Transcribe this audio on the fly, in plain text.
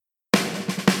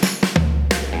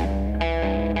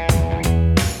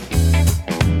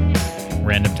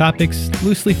Random topics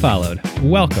loosely followed.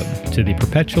 Welcome to the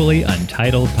Perpetually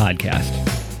Untitled Podcast.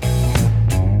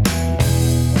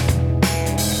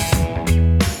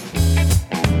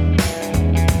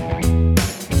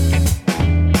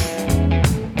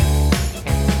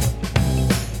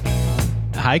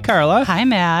 Hi, Carla. Hi,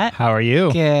 Matt. How are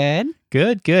you? Good.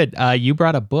 Good. You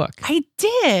brought a book. I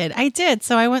did.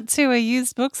 So I went to a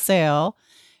used book sale,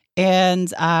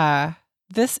 and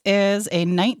this is a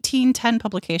 1910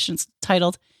 publication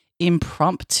titled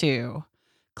Impromptu.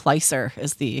 Kleiser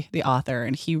is the author,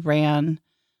 and he ran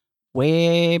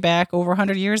way back over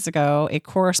 100 years ago a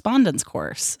correspondence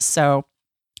course. So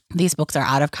these books are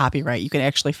out of copyright. You can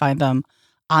actually find them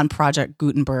on Project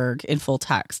Gutenberg in full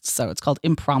text. So it's called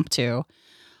Impromptu,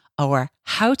 or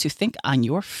How to Think on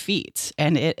Your Feet.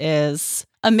 And it is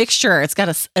a mixture. It's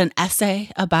got an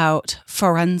essay about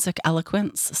forensic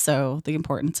eloquence, so the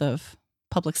importance of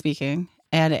public speaking.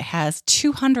 And it has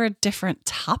 200 different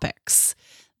topics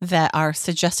that are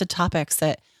suggested topics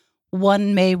that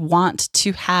one may want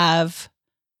to have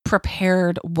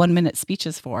prepared 1-minute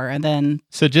speeches for. And then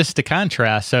So just to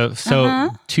contrast, so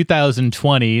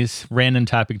 2020's random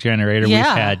topic generator, Yeah.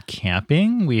 We've had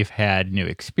camping, we've had new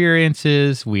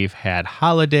experiences, we've had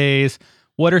holidays.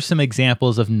 What are some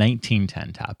examples of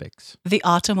 1910 topics? the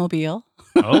automobile.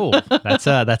 Oh, that's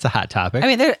a hot topic.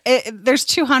 I mean, there's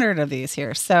 200 of these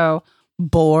here. So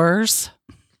bores,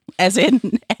 as in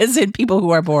people who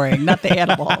are boring, not the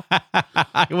animal.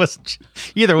 I was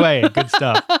either way, good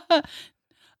stuff.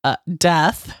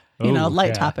 Death, light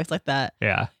yeah. topics like that.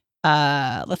 Yeah.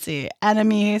 Let's see,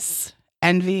 enemies,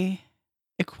 envy,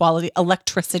 equality,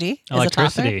 electricity. Is a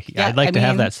topic. Yeah, I'd like to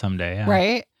have that someday.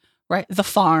 Yeah. Right. The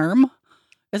farm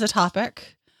is a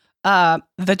topic.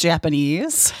 The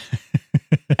Japanese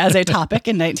as a topic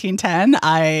in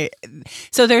 1910.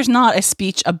 So there's not a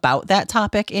speech about that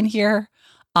topic in here,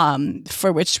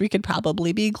 for which we could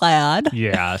probably be glad.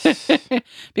 Yes.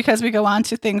 Because we go on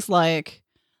to things like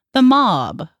the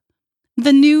mob,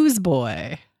 the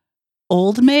newsboy,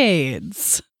 old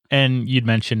maids. And you'd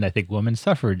mentioned, I think, women's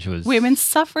suffrage was... Women's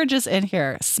suffrage is in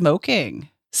here. Smoking,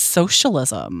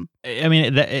 socialism. I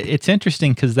mean, it's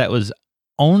interesting because that was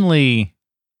only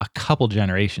a couple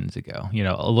generations ago,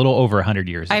 a little over 100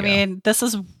 years ago. I mean, this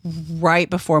is right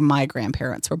before my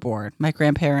grandparents were born. My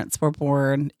grandparents were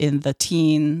born in the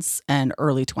teens and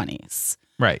early 20s.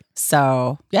 Right.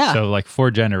 So, yeah. So like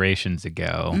 4 generations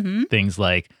ago, things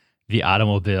like the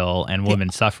automobile and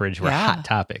women's suffrage were hot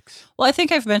topics. Well, I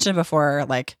think I've mentioned before,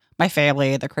 like my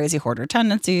family, the crazy hoarder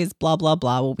tendencies, blah, blah,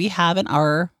 blah. Well, we have in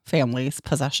our family's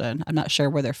possession, I'm not sure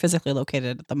where they're physically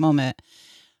located at the moment,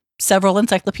 several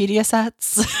encyclopedia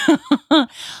sets.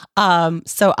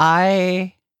 So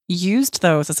I used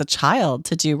those as a child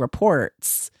to do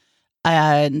reports.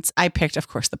 And I picked, of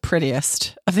course, the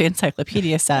prettiest of the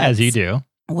encyclopedia sets. As you do.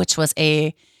 Which was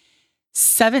a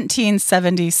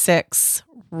 1776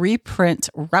 reprint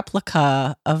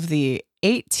replica of the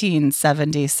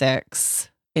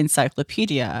 1876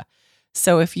 encyclopedia.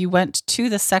 So if you went to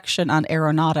the section on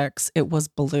aeronautics, it was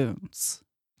balloons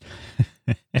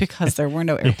because there were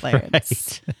no airplanes.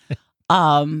 Right.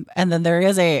 And then there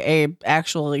is a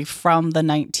actually from the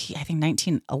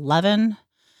 1911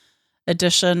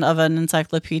 edition of an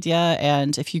encyclopedia.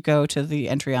 And if you go to the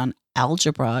entry on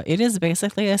algebra, it is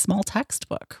basically a small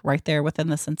textbook right there within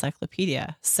this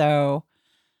encyclopedia. So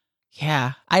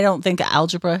yeah, I don't think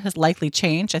algebra has likely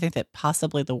changed. I think that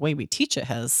possibly the way we teach it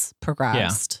has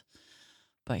progressed.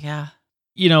 But yeah.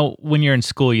 When you're in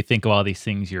school, you think of all these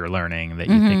things you're learning that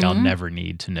you think I'll never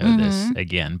need to know this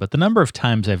again. But the number of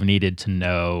times I've needed to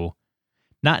know,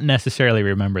 not necessarily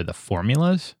remember the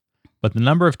formulas, but the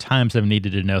number of times I've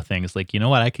needed to know things like,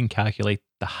 I can calculate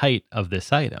the height of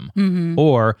this item,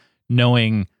 or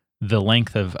knowing the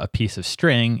length of a piece of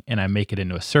string and I make it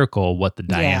into a circle, what the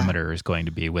diameter is going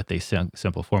to be with a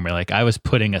simple formula. Like I was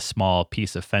putting a small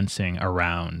piece of fencing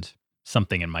around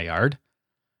something in my yard,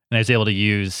 and I was able to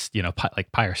use, pi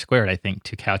r squared, I think,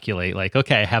 to calculate like,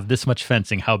 okay, I have this much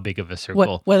fencing. How big of a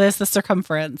circle? What is the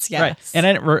circumference? Yes. Right. And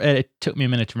it took me a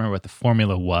minute to remember what the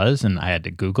formula was, and I had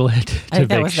to Google it to I think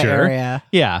that make was sure. the area.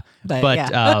 Yeah. But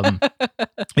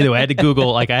either way, I had to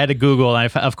Google,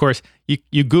 and of course,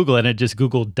 you Google it, and it just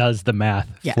Google does the math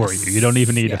for you. You don't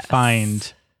even need to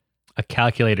find a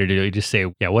calculator to do it. You just say,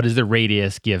 what is the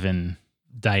radius given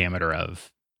diameter of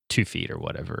 2 feet or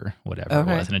whatever it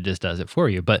was, and it just does it for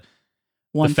you. But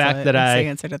the fact that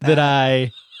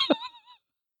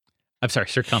I'm sorry,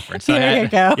 circumference. There you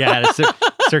go. Yeah,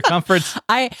 circumference.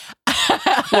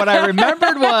 What I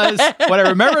remembered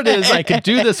is I could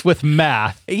do this with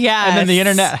math. Yeah. And then the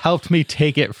internet helped me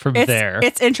take it from there.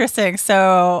 It's interesting.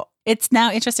 So It's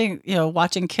now interesting,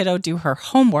 watching kiddo do her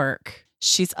homework.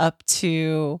 She's up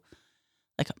to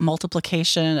like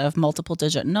multiplication of multiple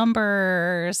digit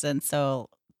numbers. And so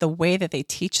the way that they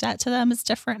teach that to them is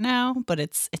different now, but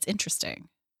it's interesting.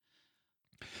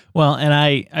 Well, and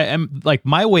I am like,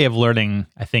 my way of learning,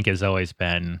 I think, has always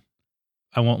been,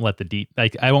 I won't let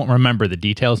I won't remember the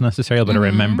details necessarily, but I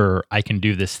remember I can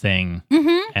do this thing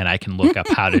and I can look up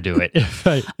how to do it if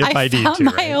I need to. I found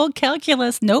my old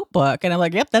calculus notebook and I'm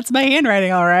like, yep, that's my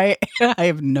handwriting. All right. I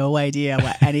have no idea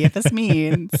what any of this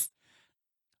means.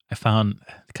 I found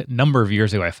a number of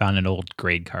years ago, I found an old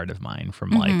grade card of mine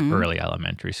from like early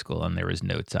elementary school. And there was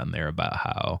notes on there about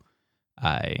how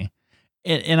I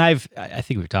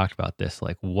think we've talked about this,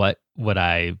 like what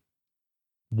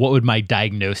would my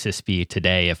diagnosis be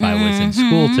today if I was in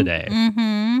school today?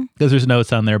 Because there's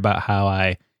notes on there about how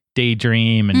I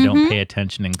daydream and don't pay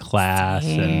attention in class.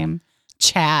 Same. And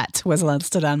chat was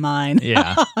listed on mine.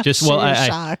 Yeah. Just, well,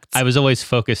 I was always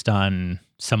focused on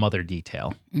some other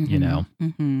detail, you know?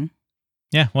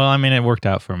 Yeah. Well, I mean, it worked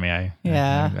out for me.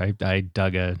 I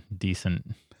dug a decent,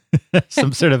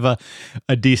 some sort of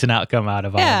a decent outcome out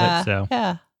of all of it. So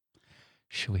yeah.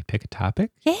 Should we pick a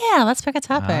topic? Yeah, let's pick a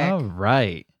topic. All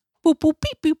right. Boop, boop,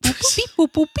 beep, boop, boop, boop, beep,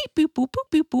 boop, boop, beep, boop, boop, boop,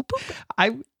 beep, boop,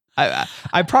 boop.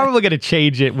 I'm probably going to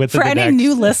change it with for any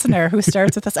new listener who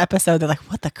starts with this episode. They're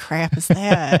like, "What the crap is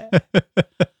that?"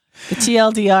 The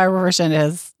TLDR version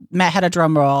is Matt had a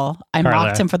drum roll. I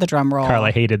mocked him for the drum roll.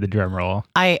 Carla hated the drum roll.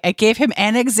 I gave him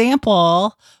an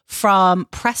example from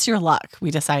Press Your Luck.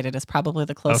 We decided is probably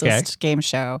the closest game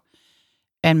show,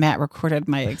 and Matt recorded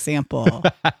my example.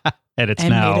 And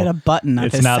now made it a button on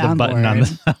his the button on the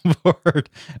soundboard.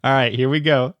 All right, here we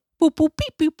go. Boop, boop,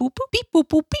 beep, boop, boop, boop, beep, boop,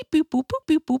 boop, beep, boop, boop, boop,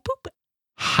 beep, boop, boop.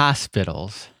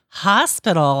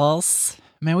 Hospitals.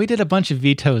 Man, we did a bunch of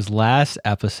vetoes last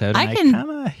episode. And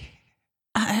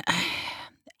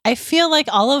I feel like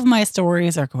all of my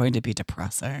stories are going to be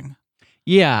depressing.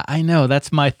 Yeah, I know.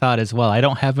 That's my thought as well. I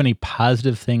don't have any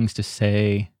positive things to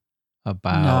say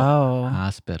about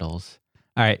hospitals.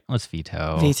 All right, let's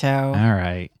veto. Veto. All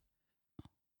right.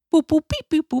 Boop, boop, beep,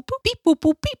 boop, boop, boop, beep, boop,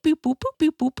 boop, beep, boop, boop, boop,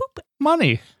 beep, boop, boop.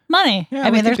 Money. Yeah, I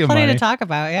mean, there's plenty to talk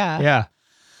about. Yeah. Yeah.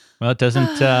 Well, it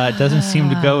doesn't seem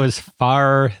to go as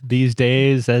far these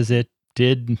days as it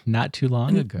did not too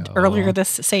long ago. Earlier this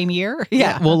same year.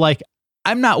 Yeah. Well, like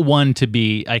I'm not one to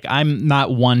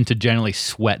generally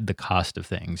sweat the cost of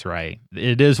things, right?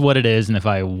 It is what it is, and if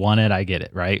I want it, I get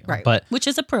it, right? Right. But which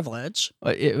is a privilege.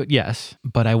 Yes,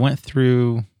 but I went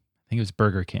through, I think it was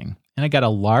Burger King, and I got a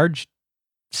large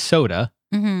soda,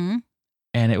 and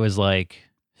it was like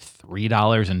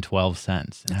 $3.12.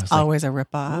 And I was always a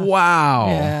ripoff. Wow.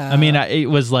 Yeah. I mean, it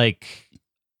was like,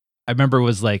 I remember it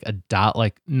was like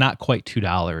not quite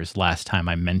 $2 last time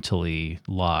I mentally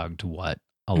logged what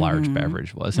a large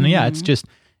beverage was. And yeah,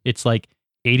 it's like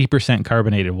 80%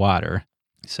 carbonated water.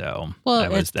 So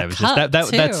that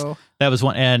was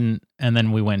one. And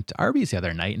then we went to Arby's the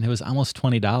other night and it was almost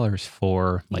 $20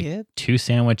 for like 2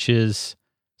 sandwiches,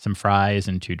 some fries,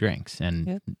 and 2 drinks.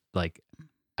 And like,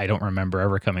 I don't remember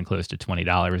ever coming close to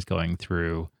 $20 going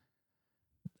through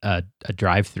a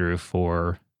drive-through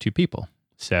for 2 people.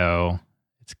 So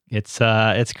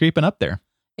it's creeping up there.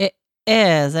 It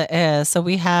is. So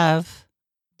we have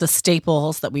the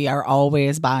staples that we are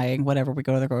always buying whenever we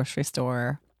go to the grocery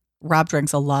store. Rob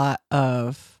drinks a lot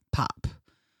of pop.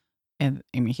 And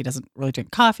I mean, he doesn't really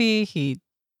drink coffee. He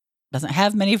doesn't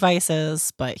have many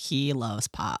vices, but he loves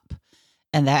pop.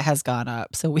 And that has gone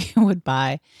up. So we would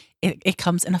buy, it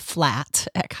comes in a flat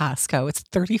at Costco. It's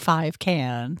 35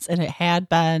 cans. And it had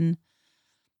been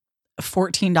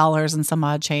 $14 and some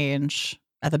odd change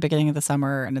at the beginning of the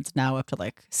summer. And it's now up to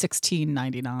like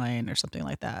 $16.99 or something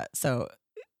like that. So,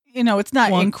 it's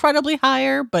not incredibly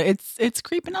higher, but it's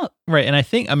creeping up. Right. And I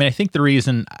think the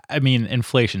reason,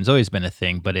 inflation's always been a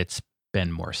thing, but it's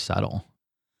been more subtle.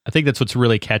 I think that's what's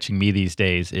really catching me these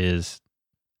days is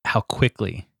how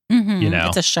quickly.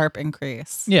 It's a sharp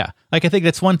increase. Yeah. Like I think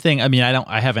that's one thing. I mean,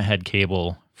 I haven't had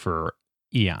cable for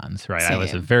eons, right? Same. I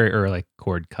was a very early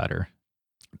cord cutter.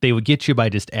 They would get you by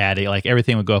just adding, like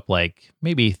everything would go up like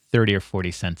maybe 30 or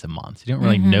 40 cents a month. You don't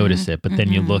really notice it, but then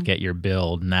you look at your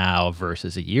bill now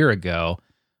versus a year ago.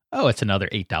 Oh, it's another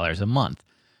 $8 a month.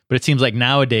 But it seems like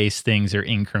nowadays things are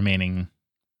incrementing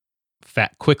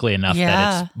quickly enough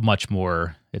that it's much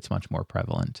more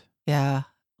prevalent. Yeah.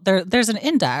 There's an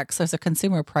index. There's a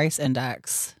consumer price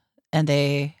index, and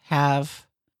they have,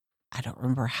 I don't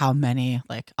remember how many,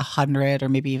 like 100 or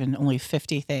maybe even only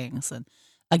 50 things, and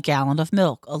a gallon of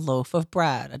milk, a loaf of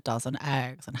bread, a dozen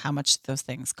eggs, and how much those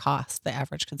things cost the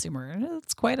average consumer. And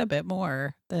it's quite a bit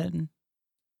more than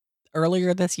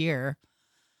earlier this year.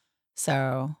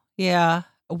 So yeah,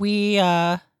 we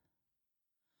are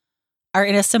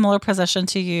in a similar position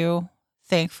to you.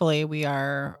 Thankfully, we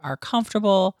are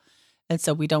comfortable, and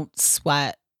so we don't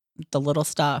sweat the little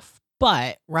stuff.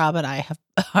 But Rob and I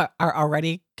are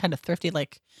already kind of thrifty.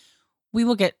 Like, we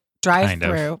will get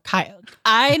drive-through.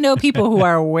 I know people who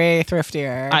are way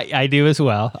thriftier. I do as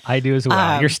well.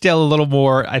 You're still a little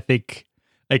more, I think,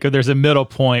 like there's a middle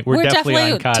point. We're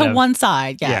definitely on kind to of one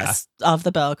side, yes, of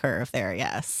the bell curve there,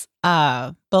 yes.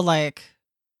 But like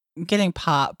getting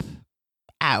pop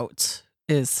out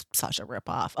is such a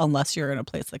ripoff unless you're in a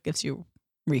place that gives you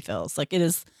refills. Like, it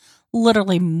is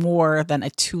literally more than a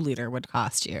 2-liter would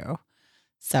cost you.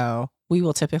 So we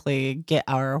will typically get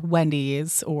our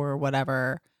Wendy's or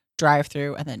whatever drive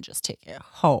through and then just take it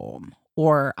home.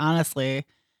 Or honestly,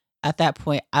 at that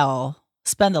point, I'll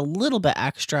spend a little bit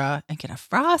extra and get a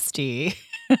Frosty.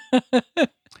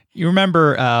 You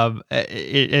remember,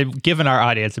 given our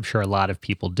audience, I'm sure a lot of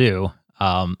people do,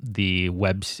 the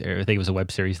I think it was a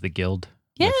web series, The Guild.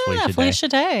 Yeah, Felicia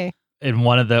Day. In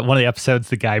one of the episodes,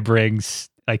 the guy brings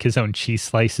like his own cheese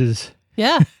slices.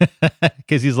 Yeah.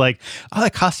 Because he's like, oh,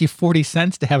 that costs you 40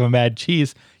 cents to have a mad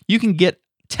cheese. You can get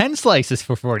 10 slices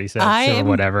for 40 cents or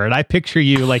whatever. And I picture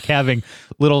you like having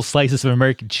little slices of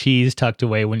American cheese tucked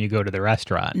away when you go to the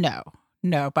restaurant.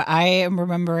 No, but I am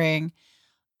remembering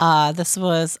this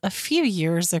was a few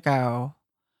years ago.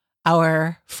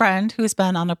 Our friend who's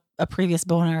been on a previous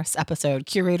bonus episode,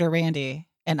 Curator Randy,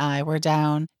 and I were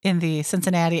down in the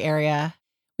Cincinnati area.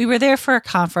 We were there for a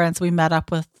conference. We met up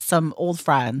with some old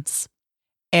friends.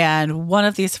 And one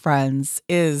of these friends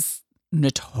is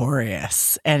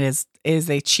notorious and is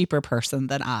a cheaper person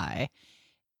than I,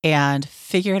 and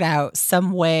figured out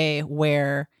some way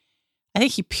where I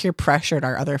think he peer pressured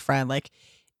our other friend. Like,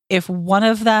 if one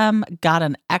of them got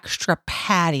an extra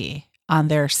patty on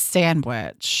their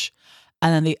sandwich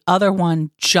and then the other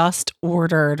one just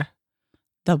ordered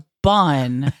the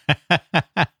bun,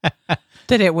 that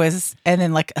it was, and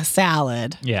then like a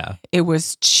salad. Yeah. It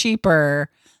was cheaper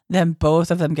than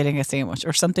both of them getting a sandwich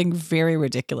or something very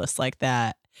ridiculous like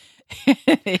that.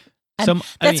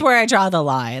 That's where I draw the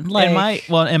line. Like,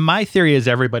 and my theory is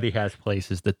everybody has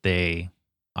places that they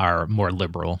are more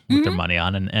liberal with their money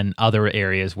on, and other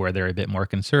areas where they're a bit more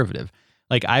conservative.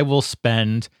 Like, I will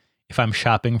spend, if I'm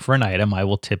shopping for an item, I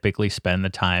will typically spend the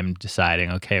time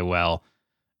deciding, okay, well,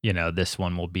 you know, this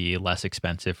one will be less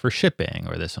expensive for shipping,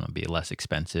 or this one will be less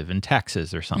expensive in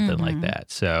taxes or something like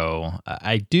that. So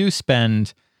I do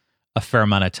spend a fair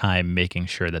amount of time making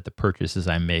sure that the purchases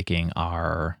I'm making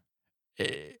are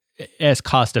as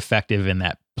cost effective in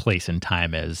that place and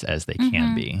time as they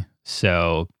can be.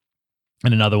 So,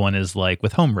 and another one is like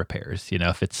with home repairs, you know,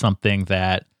 if it's something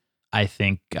that I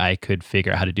think I could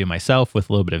figure out how to do myself with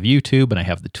a little bit of YouTube, and I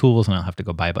have the tools and I don't have to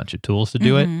go buy a bunch of tools to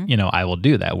do it, you know, I will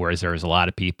do that. Whereas there's a lot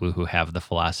of people who have the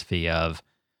philosophy of,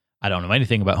 I don't know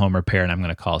anything about home repair and I'm going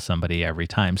to call somebody every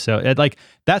time. So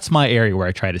that's my area where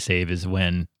I try to save, is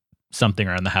when something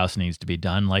around the house needs to be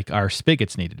done. Like, our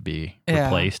spigots needed to be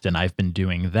replaced, and I've been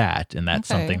doing that. And that's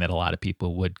something that a lot of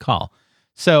people would call.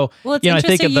 So, well, it's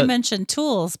interesting you mentioned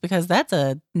tools, because that's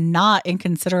a not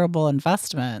inconsiderable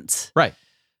investment. Right.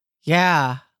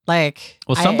 Yeah. Like,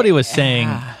 well, somebody was saying,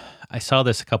 I saw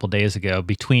this a couple days ago,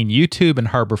 between YouTube and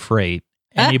Harbor Freight,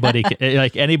 anybody can,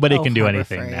 can do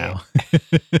anything Freight. now.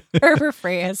 Harbor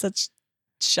Freight has such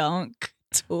junk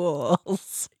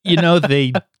tools. You know,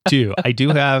 they do. I do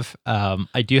have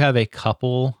a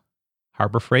couple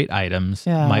Harbor Freight items.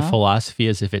 Yeah. My philosophy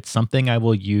is, if it's something I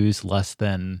will use less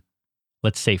than,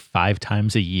 let's say, 5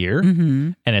 times a year,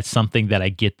 and it's something that I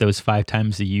get those 5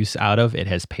 times the use out of, it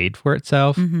has paid for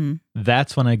itself,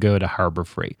 that's when I go to Harbor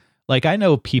Freight. Like, I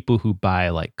know people who buy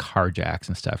like car jacks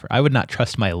and stuff. I would not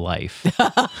trust my life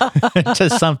to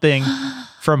something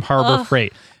from Harbor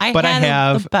Freight. I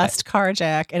have the best car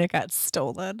jack, and it got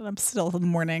stolen. I'm still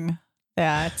mourning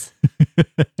that.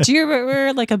 Do you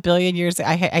remember, like, a billion years ago,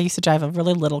 I used to drive a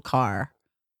really little car.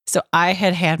 So I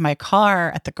had my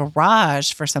car at the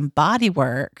garage for some body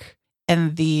work,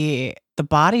 and the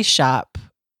body shop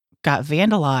got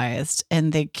vandalized,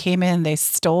 and they came in, they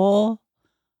stole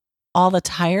all the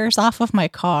tires off of my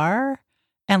car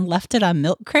and left it on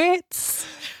milk crates.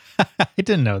 I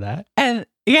didn't know that. And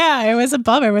yeah, it was a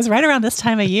bummer. It was right around this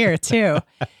time of year too.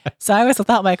 So I was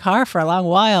without my car for a long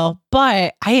while,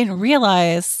 but I didn't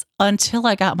realize until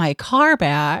I got my car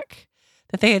back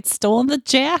that they had stolen the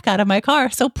jack out of my car.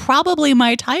 So probably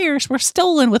my tires were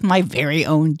stolen with my very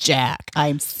own jack.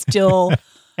 I'm still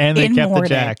and they kept the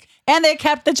jack. And they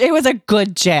kept it was a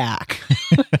good jack.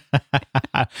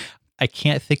 I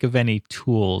can't think of any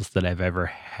tools that I've ever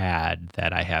had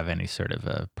that I have any sort of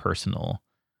a personal.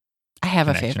 I have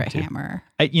a connection favorite to. hammer.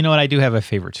 You know what? I do have a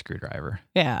favorite screwdriver.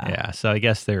 Yeah. Yeah. So I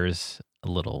guess there's a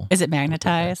little. Is it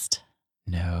magnetized?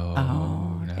 No.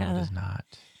 Oh, no, yeah. it is not.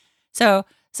 So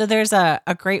there's a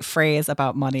great phrase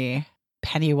about money: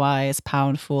 penny wise,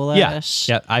 pound foolish.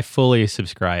 Yeah. I fully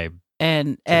subscribe.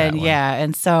 And that one. yeah,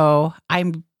 and so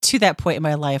I'm to that point in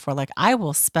my life where like I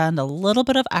will spend a little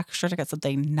bit of extra to get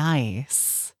something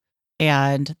nice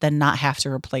and then not have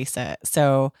to replace it.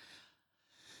 So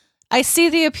I see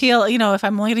the appeal, if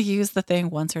I'm only going to use the thing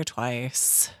once or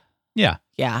twice. Yeah.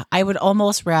 Yeah, I would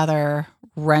almost rather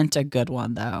rent a good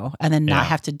one though, and then not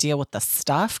have to deal with the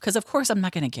stuff, because of course I'm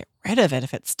not going to get rid of it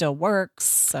if it still works.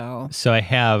 So I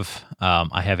have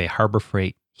a Harbor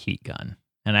Freight heat gun.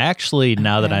 And I actually,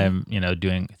 now that I'm,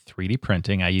 doing 3D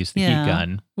printing, I use the heat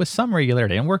gun with some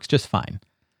regularity and it works just fine.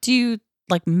 Do you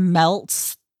like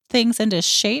melt things into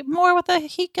shape more with a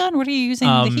heat gun? What are you using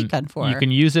the heat gun for? You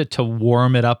can use it to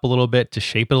warm it up a little bit, to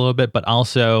shape it a little bit, but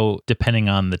also depending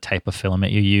on the type of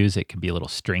filament you use, it can be a little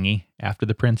stringy after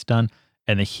the print's done.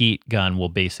 And the heat gun will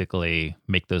basically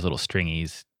make those little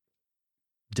stringies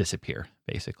disappear,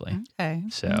 basically. Okay.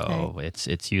 So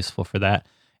it's useful for that.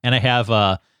 And I have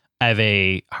a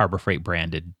Harbor Freight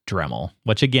branded Dremel,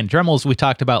 which again, Dremels, we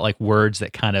talked about like words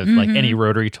that kind of like any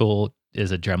rotary tool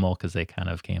is a Dremel because they kind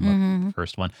of came up with the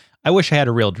first one. I wish I had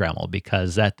a real Dremel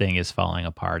because that thing is falling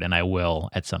apart and I will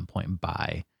at some point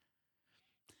buy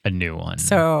a new one.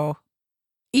 So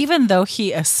even though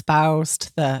he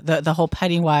espoused the whole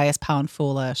penny wise, pound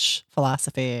foolish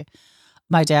philosophy,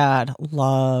 my dad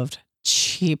loved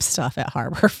cheap stuff at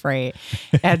Harbor Freight.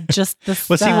 And just the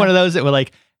Was he one of those that would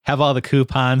like have all the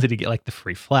coupons and you get like the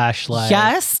free flashlight?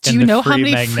 Yes. Do you know how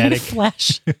many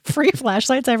free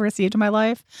flashlights I've received in my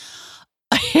life?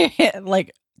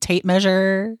 Like tape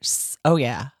measures. Oh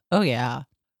yeah.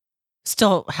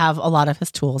 Still have a lot of his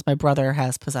tools. My brother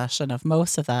has possession of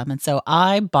most of them. And so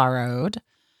I borrowed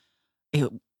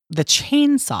the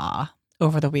chainsaw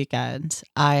over the weekend.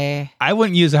 I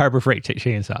wouldn't use a Harbor Freight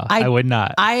chainsaw. I would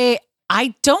not. I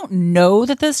don't know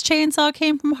that this chainsaw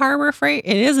came from Harbor Freight.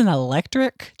 It is an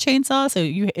electric chainsaw, so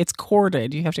it's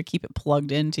corded. You have to keep it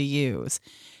plugged in to use.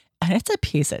 And it's a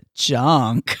piece of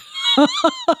junk.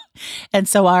 And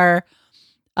so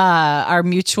our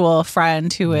mutual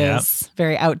friend who is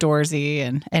very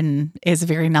outdoorsy and is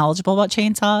very knowledgeable about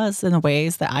chainsaws in the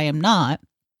ways that I am not,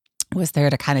 was there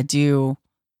to kind of do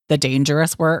the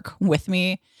dangerous work with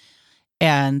me.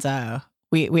 And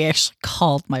we actually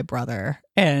called my brother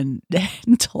and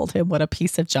told him what a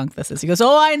piece of junk this is. He goes,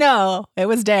 "Oh, I know. It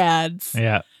was Dad's."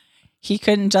 Yeah. He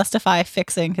couldn't justify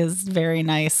fixing his very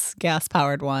nice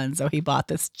gas-powered one, so he bought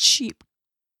this cheap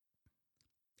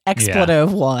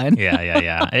expletive one.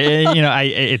 Yeah.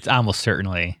 It's almost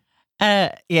certainly.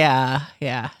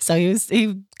 Yeah. So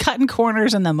he cutting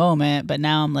corners in the moment, but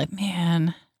now I'm like,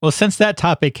 man. Well, since that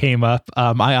topic came up,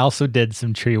 I also did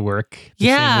some tree work the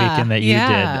same weekend that you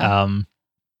did.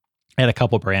 I had a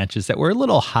couple branches that were a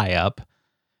little high up,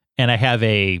 and I have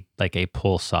a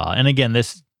pull saw. And again,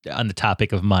 this on the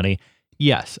topic of money.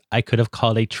 Yes, I could have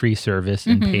called a tree service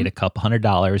and paid a couple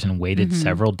 $100 and waited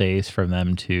several days for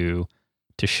them to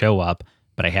show up.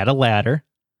 But I had a ladder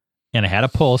and I had a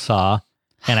pull saw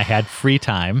and I had free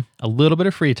time, a little bit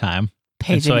of free time.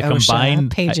 Paging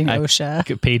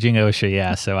OSHA,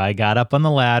 yeah. So I got up on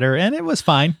the ladder and it was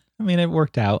fine. I mean, it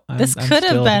worked out. This could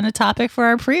have been a topic for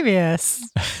our previous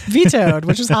vetoed,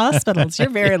 which is hospitals.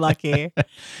 You're very lucky.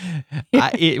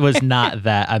 It was not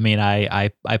that. I mean,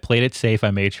 I played it safe. I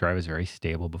made sure I was very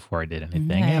stable before I did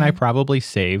anything, and I probably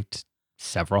saved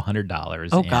several $100s.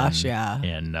 Oh gosh, yeah.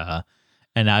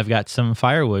 And I've got some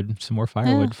firewood, some more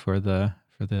firewood for the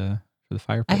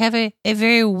fire pit. I have a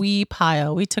very wee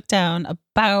pile. We took down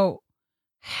about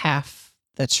half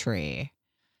the tree.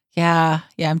 Yeah,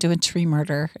 I'm doing tree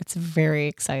murder. It's very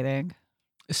exciting.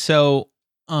 So,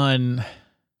 on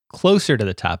closer to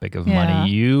the topic of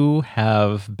money, you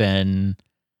have been,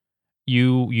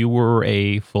 you were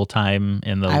a full-time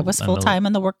in the... I was full-time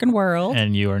in the working world.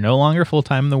 And you are no longer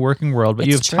full-time in the working world, but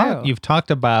you've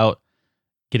talked about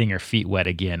getting your feet wet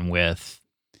again with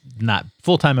not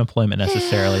full-time employment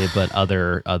necessarily, but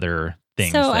other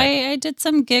things. So I did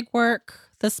some gig work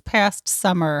this past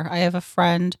summer. I have a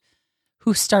friend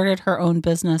who started her own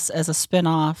business as a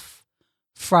spinoff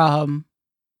from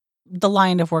the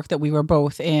line of work that we were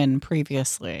both in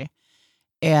previously.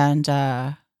 And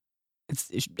her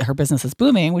business is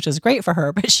booming, which is great for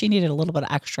her, but she needed a little bit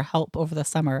of extra help over the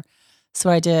summer.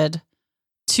 So I did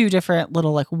 2 different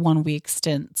little 1-week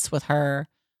stints with her.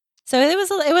 So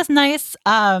it was nice.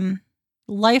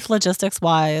 Life logistics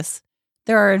wise,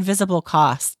 there are invisible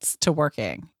costs to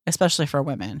working, especially for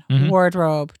women. Mhm.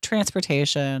 Wardrobe,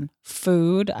 transportation,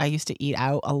 food. I used to eat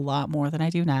out a lot more than I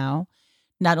do now.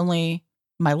 Not only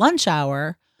my lunch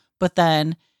hour, but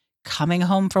then coming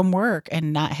home from work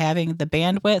and not having the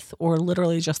bandwidth or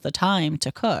literally just the time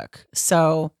to cook.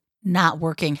 So not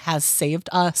working has saved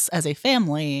us as a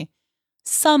family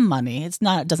some money. It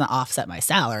doesn't offset my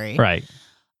salary. Right.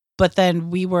 But then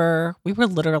we were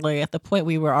literally at the point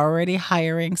we were already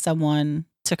hiring someone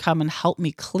to come and help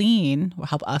me clean, or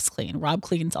help us clean. Rob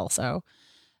cleans also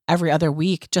every other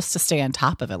week just to stay on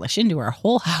top of it. Like, she didn't do our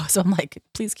whole house. I'm like,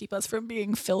 please keep us from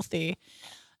being filthy.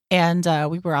 And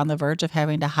we were on the verge of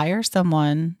having to hire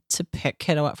someone to pick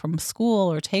kiddo up from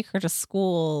school or take her to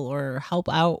school or help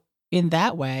out in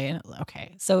that way. And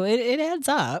okay, so it adds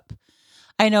up.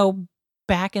 I know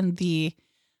back in the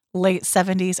late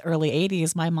 70s, early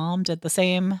 80s, my mom did the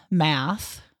same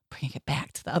math. Bringing it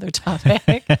back to the other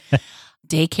topic.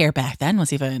 Daycare back then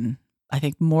was even, I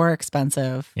think, more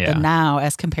expensive than now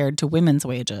as compared to women's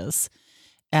wages.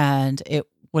 And it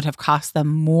would have cost them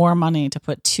more money to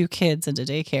put 2 kids into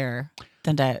daycare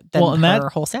than her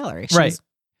whole salary. Right.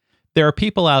 There are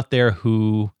people out there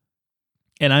who,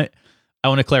 and I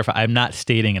want to clarify, I'm not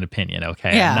stating an opinion,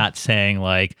 okay? Yeah. I'm not saying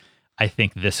like, I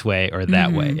think this way or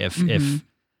that way. If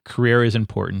career is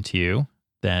important to you,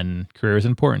 then career is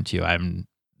important to you. I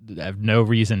have no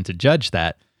reason to judge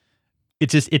that.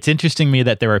 It's interesting to me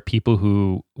that there are people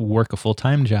who work a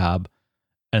full-time job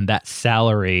and that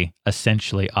salary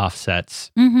essentially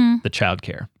offsets the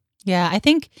childcare. Yeah, I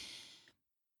think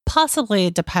possibly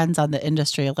it depends on the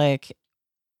industry. Like,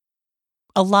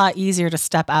 a lot easier to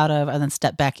step out of and then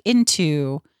step back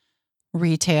into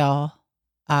retail,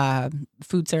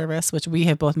 food service, which we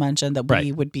have both mentioned that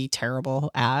we would be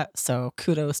terrible at. So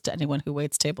kudos to anyone who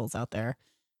waits tables out there.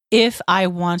 If I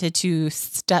wanted to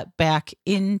step back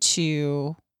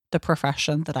into the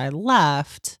profession that I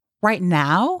left, right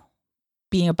now,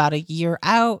 being about a year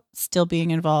out, still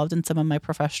being involved in some of my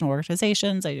professional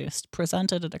organizations, I just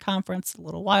presented at a conference a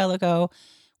little while ago,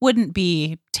 wouldn't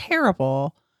be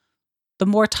terrible. The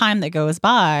more time that goes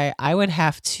by, I would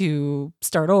have to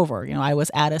start over. You know, I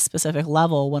was at a specific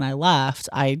level when I left.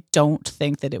 I don't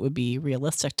think that it would be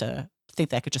realistic to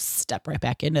think that I could just step right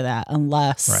back into that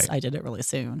unless I did it really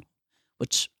soon,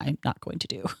 which I'm not going to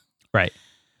do. Right.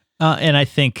 And I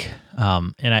think,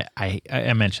 and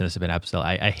I mentioned this a bit episode,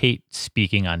 I hate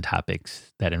speaking on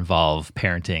topics that involve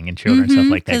parenting and children and stuff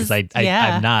like that because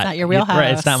I'm not your wheelhouse.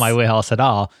 Right, it's not my wheelhouse at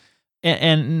all.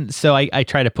 And so I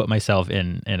try to put myself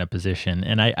in a position,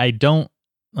 and I don't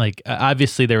like,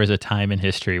 obviously there was a time in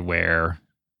history where,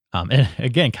 and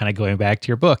again, kind of going back to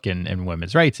your book and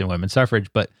women's rights and women's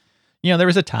suffrage, but there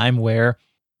was a time where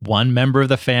one member of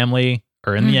the family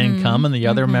earned the income and the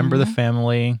other member of the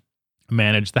family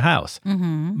managed the house.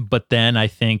 But then I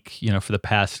think, for the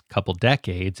past couple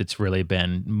decades, it's really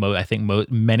been,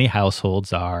 many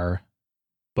households are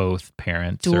both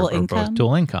parents or both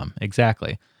dual income.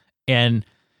 Exactly. And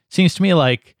it seems to me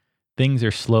like things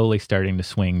are slowly starting to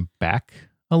swing back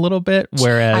a little bit,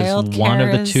 whereas one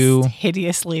of the two...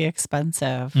 hideously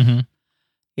expensive.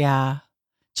 Yeah.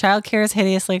 Childcare is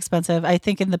hideously expensive. I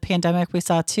think in the pandemic, we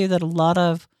saw too that a lot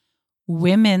of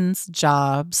women's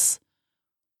jobs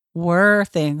were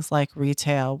things like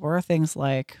retail, were things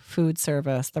like food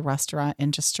service, the restaurant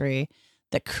industry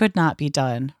that could not be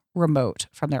done remote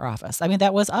from their office. I mean,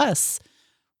 that was us.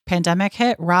 Pandemic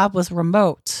hit, Rob was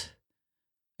remote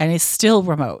and is still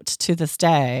remote to this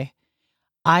day.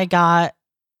 I got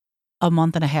a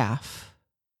month and a half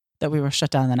that we were shut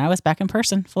down. Then I was back in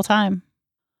person full time.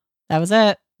 That was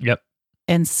it. Yep.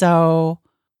 And so,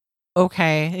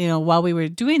 okay, while we were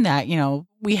doing that,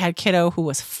 we had kiddo who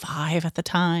was 5 at the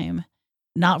time,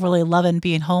 not really loving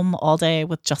being home all day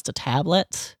with just a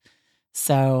tablet.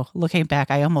 So looking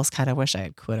back, I almost kind of wish I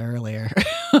had quit earlier.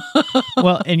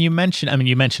 Well, and you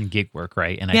mentioned gig work,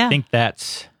 right? And I think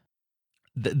that's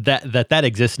that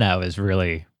exists now is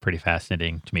really pretty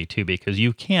fascinating to me too, because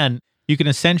you can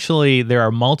essentially, there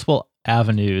are multiple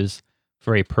avenues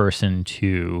for a person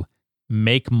to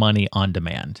make money on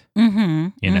demand.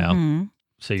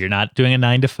 So you're not doing a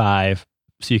 9 to 5,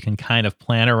 so you can kind of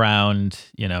plan around,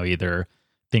 either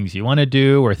things you want to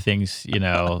do or things,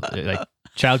 like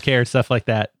childcare, stuff like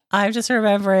that. I'm just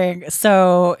remembering.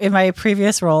 So in my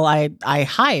previous role, I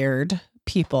hired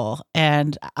people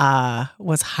and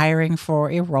was hiring for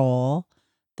a role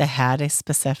that had a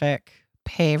specific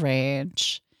pay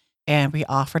range, and we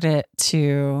offered it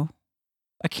to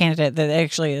a candidate that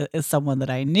actually is someone that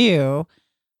I knew.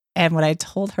 And when I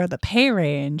told her the pay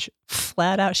range,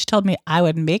 flat out, she told me I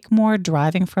would make more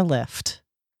driving for Lyft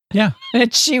Yeah.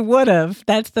 And she would have.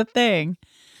 That's the thing.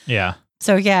 Yeah.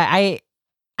 So yeah, I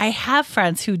have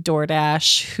friends who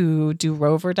DoorDash, who do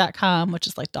Rover.com, which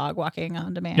is like dog walking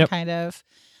on demand kind of.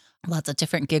 Lots of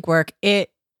different gig work.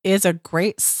 It is a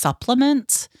great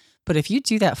supplement, but if you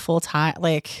do that full time,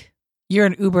 like you're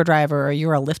an Uber driver or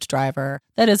you're a Lyft driver,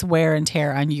 that is wear and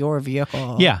tear on your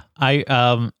vehicle. Yeah.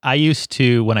 I used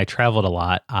to, when I traveled a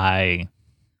lot, I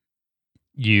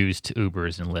used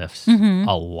Ubers and Lyfts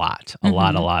a lot.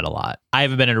 I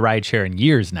haven't been in a rideshare in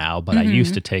years now, but I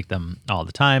used to take them all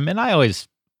the time. And I always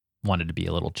wanted to be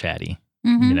a little chatty,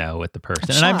 with the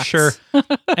person.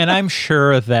 And I'm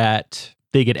sure that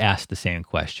they get asked the same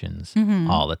questions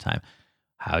all the time.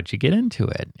 How'd you get into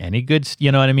it? Any good,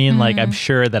 you know what I mean? Like, I'm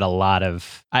sure that a lot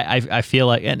of, I feel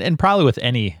like, and probably with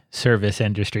any service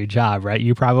industry job, right?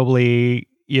 You probably,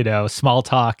 small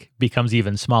talk becomes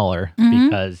even smaller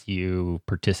because you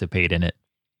participate in it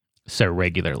so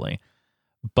regularly.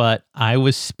 But I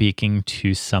was speaking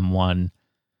to someone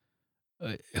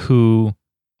who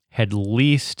had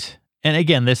leased, and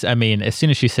again, as soon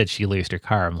as she said she leased her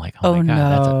car, I'm like, oh my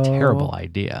God, that's a terrible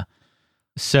idea.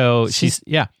 So she's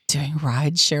doing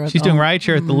rideshare. She's doing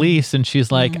rideshare at the lease, and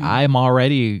she's like, I'm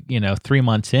already 3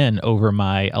 months in over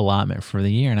my allotment for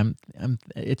the year, and I'm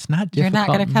it's not difficult. You're not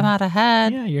going to come out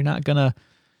ahead. Yeah, you're not gonna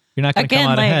come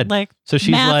out ahead. Like so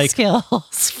she's math like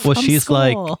skills. Well, she's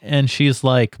school. she's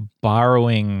like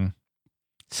borrowing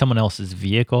someone else's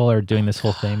vehicle or doing this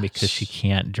whole thing because she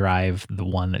can't drive the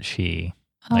one that she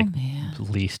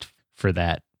leased for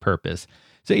that purpose.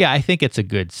 So yeah, I think it's a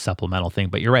good supplemental thing,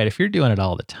 but you're right. If you're doing it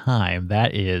all the time,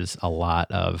 that is a lot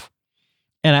of,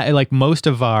 and I like most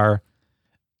of our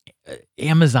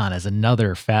Amazon is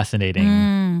another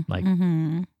fascinating,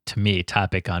 to me,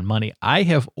 topic on money. I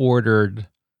have ordered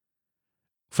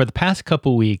for the past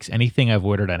couple weeks, anything I've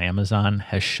ordered on Amazon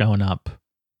has shown up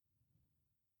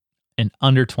in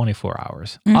under 24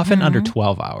 hours, often under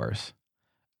 12 hours.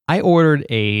 I ordered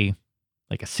a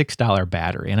 $6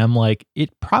 battery. And I'm like,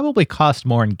 it probably cost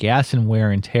more in gas and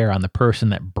wear and tear on the person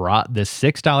that brought this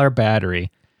 $6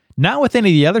 battery, not with any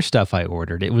of the other stuff I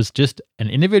ordered. It was just an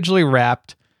individually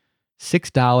wrapped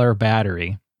 $6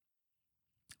 battery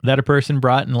that a person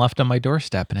brought and left on my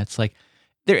doorstep. And it's like,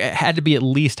 there had to be at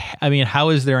least, how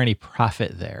is there any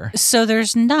profit there? So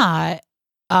there's not,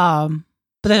 but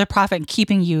there's a profit in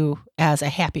keeping you as a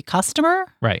happy customer.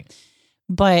 Right.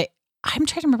 But I'm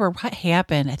trying to remember what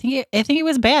happened. I think it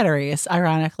was batteries,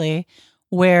 ironically,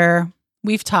 where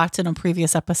we've talked in a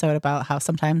previous episode about how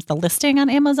sometimes the listing on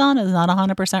Amazon is not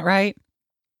 100% right.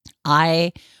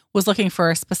 I was looking for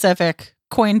a specific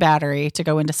coin battery to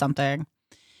go into something,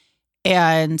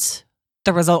 and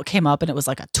the result came up and it was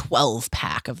like a 12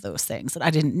 pack of those things. And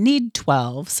I didn't need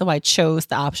 12, so I chose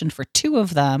the option for 2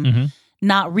 of them,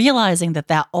 not realizing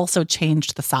that also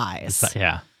changed the size.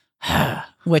 Yeah.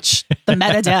 Which the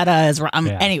metadata is wrong.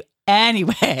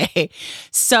 Anyway,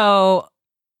 so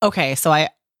I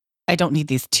don't need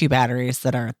these 2 batteries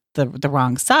that are the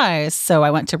wrong size. So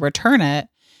I went to return it.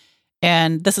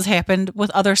 And this has happened with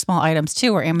other small items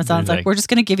too, where Amazon's like, we're just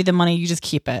going to give you the money. You just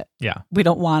keep it. Yeah. We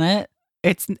don't want it.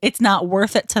 It's not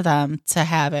worth it to them to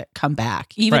have it come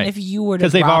back, even if you were to,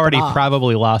 because they've already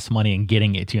probably lost money in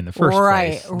getting it to you in the first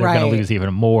place. They're going to lose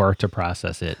even more to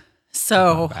process it.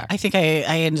 So I think I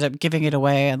ended up giving it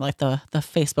away in like the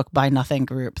Facebook Buy Nothing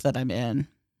group that I'm in.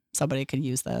 Somebody can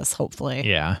use this, hopefully.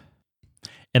 Yeah.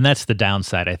 And that's the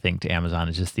downside, I think, to Amazon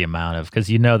is just the amount of, because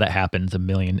that happens a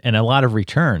million, and a lot of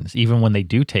returns, even when they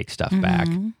do take stuff back.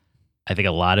 I think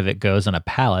a lot of it goes on a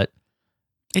pallet.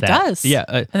 It does. Yeah.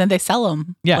 And then they sell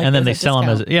them. Yeah. And then they sell them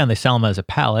as a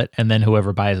pallet. And then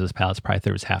whoever buys those pallets probably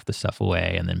throws half the stuff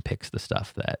away and then picks the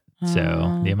stuff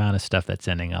so the amount of stuff that's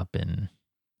ending up in,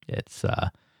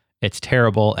 it's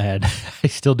terrible, and I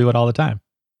still do it all the time.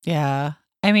 Yeah.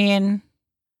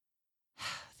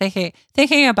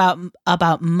 Thinking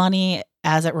about money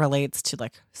as it relates to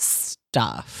like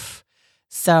stuff.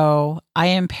 So I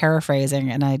am paraphrasing,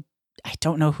 and I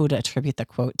don't know who to attribute the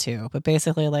quote to, but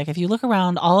basically, like, if you look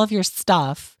around, all of your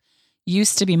stuff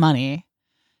used to be money,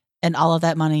 and all of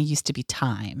that money used to be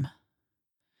time.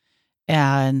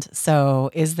 And so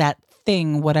is that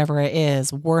thing, whatever it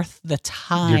is, worth the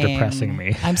time? You're depressing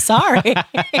me. I'm sorry.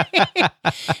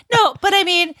 No, but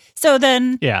so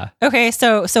then, yeah. Okay.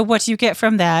 So what you get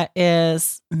from that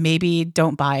is maybe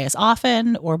don't buy as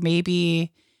often, or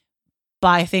maybe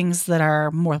buy things that are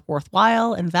more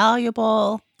worthwhile and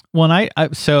valuable. Well,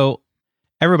 so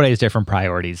everybody has different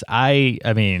priorities. I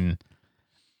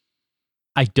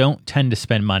don't tend to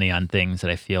spend money on things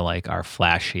that I feel like are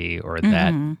flashy or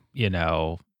that,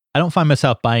 I don't find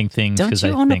myself buying things. Don't you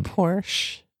own a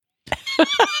Porsche?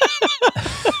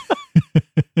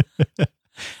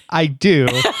 I do.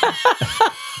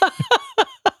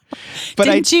 But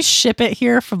Didn't you ship it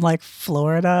here from like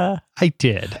Florida? I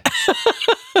did.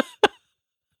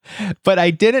 But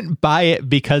I didn't buy it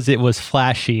because it was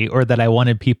flashy or that I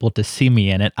wanted people to see me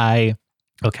in it.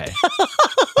 Okay.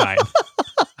 Fine.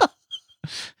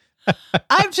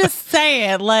 I'm just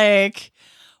saying, like,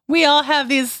 we all have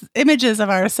these images of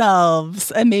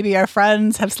ourselves, and maybe our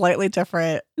friends have slightly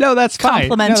different No, that's fine.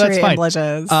 complimentary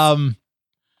images.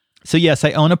 So yes,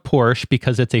 I own a Porsche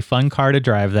because it's a fun car to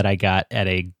drive that I got at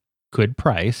a good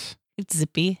price. It's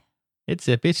zippy. It's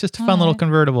zippy. It's just a fun little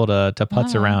convertible to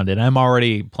putz around in. I'm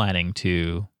already planning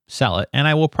to sell it, and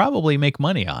I will probably make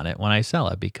money on it when I sell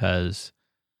it because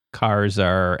cars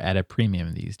are at a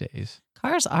premium these days.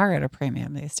 Cars are at a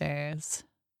premium these days.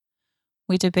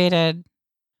 We debated.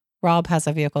 Rob has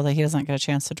a vehicle that he doesn't get a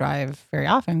chance to drive very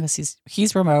often because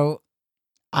he's remote.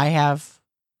 I have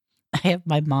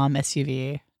my mom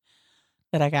SUV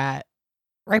that I got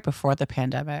right before the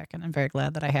pandemic, and I'm very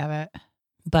glad that I have it.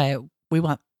 But we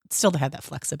want still to have that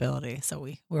flexibility, so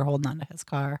we're holding on to his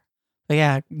car. But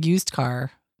yeah, used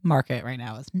car market right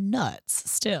now is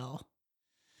nuts still.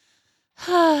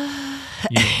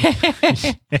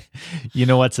 You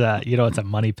know what's a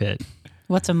money pit?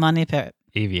 What's a money pit?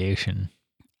 Aviation.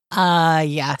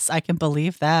 Yes, I can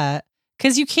believe that.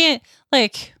 Because you can't,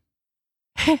 like,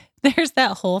 there's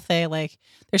that whole thing, like,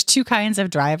 there's two kinds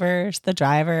of drivers. The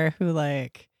driver who,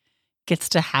 like, gets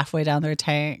to halfway down their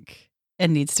tank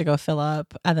and needs to go fill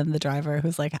up. And then the driver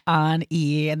who's, like, on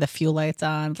E and the fuel light's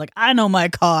on. It's like, I know my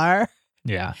car.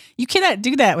 Yeah. You cannot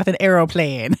do that with an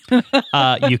aeroplane.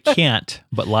 You can't,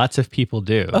 but lots of people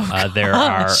do. There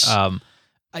are,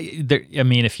 I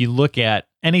mean, if you look at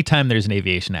anytime there's an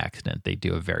aviation accident, they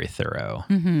do a very thorough,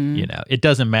 it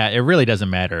doesn't matter. It really doesn't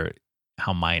matter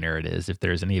how minor it is. If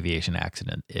there's an aviation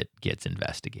accident, it gets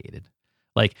investigated.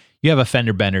 Like you have a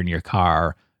fender bender in your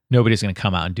car, nobody's going to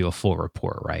come out and do a full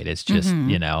report, right? It's just,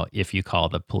 if you call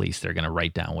the police, they're going to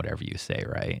write down whatever you say,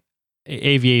 right?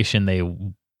 Aviation, they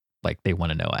want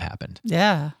to know what happened.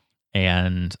 Yeah.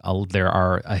 And there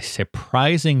are a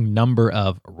surprising number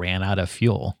of ran out of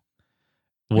fuel,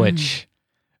 which,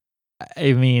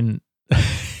 I mean,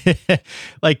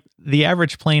 like the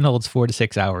average plane holds 4 to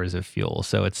 6 hours of fuel.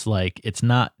 So it's like, it's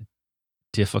not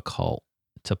difficult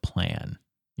to plan,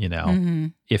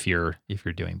 if you're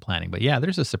doing planning. But yeah,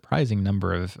 there's a surprising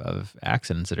number of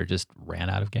accidents that are just ran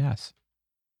out of gas.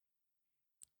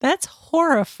 That's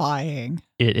horrifying.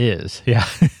 It is, yeah.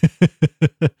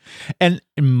 And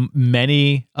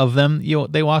many of them,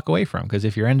 they walk away from because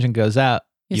if your engine goes out,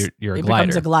 you're a glider. It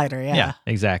becomes a glider, yeah. Yeah,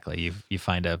 exactly. You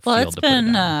find a well, field it's to put it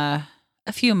been on.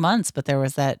 A few months, but there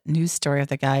was that news story of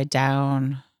the guy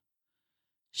down.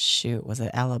 Shoot, was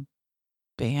it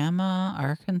Alabama,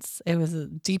 Arkansas? It was a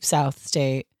deep South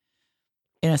state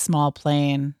in a small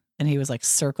plane, and he was like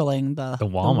circling the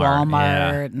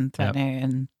Walmart and threatening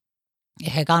and. It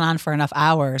had gone on for enough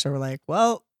hours where we're like,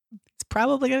 well, it's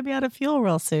probably going to be out of fuel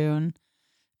real soon.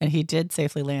 And he did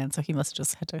safely land. So he must have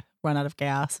just had to run out of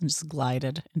gas and just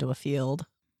glided into a field.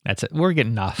 That's it. We're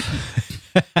getting off.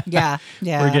 Yeah.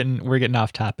 We're getting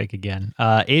off topic again.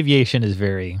 Aviation is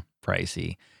very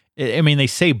pricey. I mean, they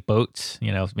say boats,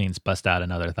 means bust out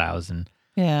another 1,000.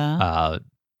 Yeah.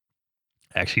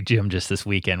 Actually, Jim, just this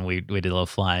weekend, we did a little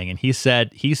flying and he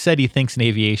said he thinks in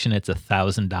aviation, it's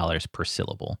 $1,000 per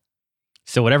syllable.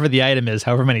 So whatever the item is,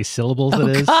 however many syllables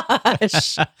it is,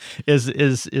 is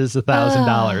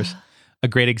 $1,000. A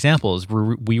great example is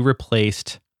we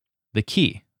replaced the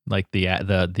key, like the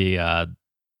an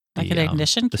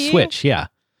ignition key, the switch, yeah,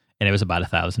 and it was about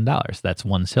 $1,000. That's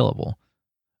one syllable.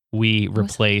 We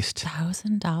replaced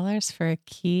 $1,000 for a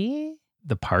key.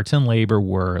 The parts and labor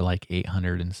were like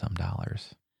 $800 and some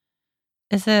dollars.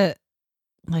 Is it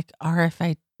like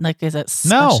RFID? Like, is it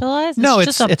specialized? No,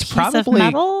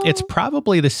 it's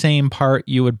probably the same part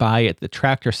you would buy at the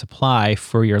Tractor Supply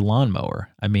for your lawnmower.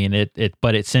 I mean,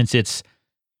 since it's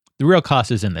the real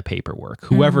cost is in the paperwork.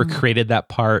 Whoever created that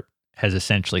part has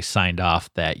essentially signed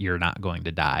off that you're not going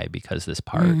to die because this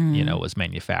part, was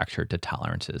manufactured to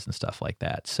tolerances and stuff like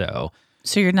that. So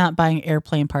you're not buying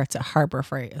airplane parts at Harbor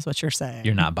Freight, is what you're saying.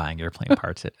 You're not buying airplane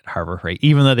parts at Harbor Freight,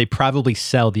 even though they probably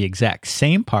sell the exact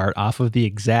same part off of the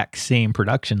exact same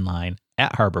production line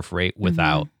at Harbor Freight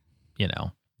without,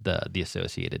 the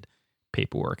associated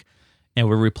paperwork. And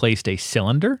we replaced a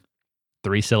cylinder,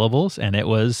 3 syllables, and it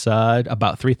was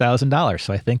about $3,000.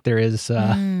 So I think there is,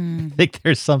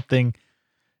 there's something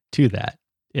to that.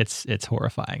 It's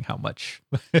horrifying how much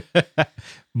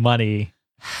money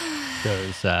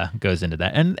goes into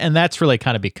that. And that's really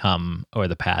kind of become, over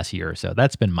the past year or so,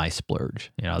 that's been my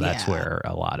splurge. That's where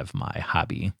a lot of my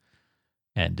hobby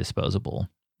and disposable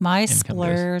My income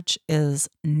splurge is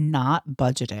not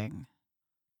budgeting.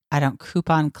 I don't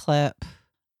coupon clip.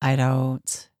 I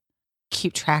don't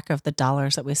keep track of the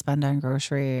dollars that we spend on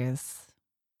groceries.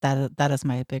 That is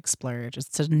my big splurge, is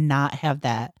to not have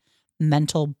that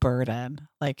mental burden.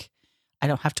 Like, I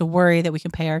don't have to worry that we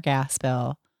can pay our gas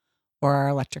bill or our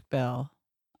electric bill.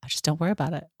 I just don't worry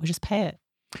about it. We just pay it.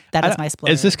 That is my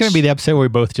splurge. Is this going to be the episode where we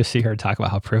both just sit here and talk about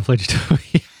how privileged we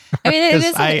are? I mean,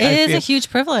 it is a huge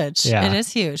privilege. Yeah. It is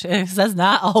huge. It has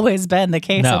not always been the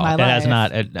case in my life.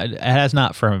 It has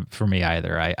not for me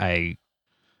either. I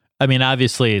mean,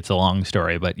 obviously it's a long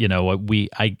story, but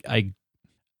I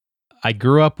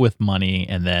grew up with money,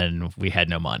 and then we had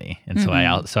no money, and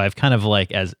so I've kind of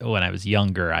like, as when I was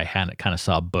younger, I had kind of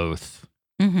saw both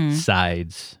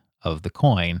sides of the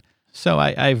coin. So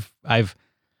I've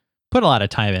put a lot of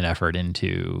time and effort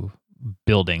into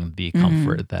building the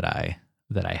comfort that I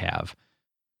have.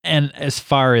 And as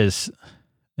far as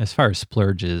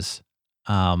splurges,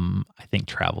 I think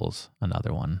travel's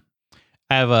another one.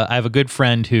 I have a good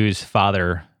friend whose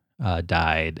father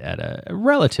died at a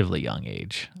relatively young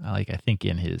age, like I think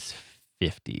in his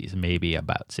 50s, maybe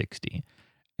about 60.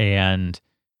 And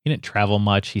he didn't travel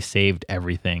much. He saved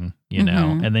everything,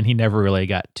 and then he never really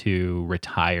got to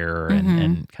retire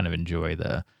and kind of enjoy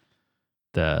the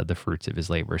fruits of his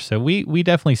labor. So we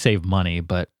definitely save money,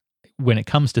 but when it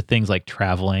comes to things like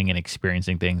traveling and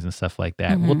experiencing things and stuff like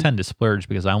that, we'll tend to splurge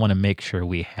because I want to make sure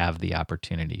we have the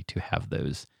opportunity to have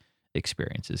those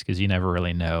experiences, because you never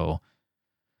really know.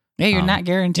 Yeah, you're not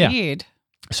guaranteed.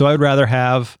 Yeah. So I would rather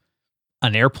have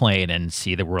an airplane and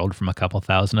see the world from a couple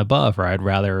thousand above, or I'd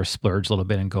rather splurge a little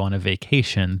bit and go on a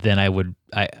vacation than I would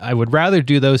rather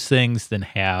do those things than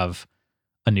have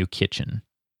a new kitchen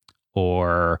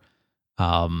or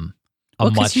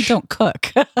because you don't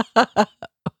cook.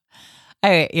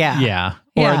 Yeah.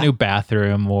 Or a new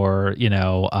bathroom, or,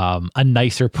 a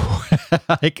nicer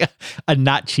like a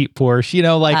not cheap Porsche,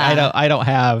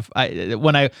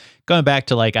 going back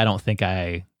to I don't think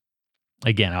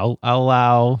I'll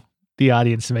allow the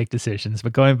audience to make decisions,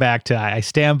 but going back to, I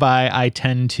stand by, I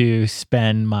tend to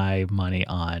spend my money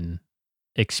on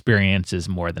experiences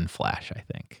more than flash, I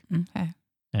think. Okay.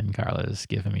 And Carla's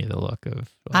giving me the look of,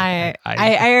 I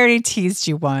already teased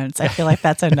you once. I feel like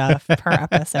that's enough per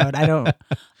episode. I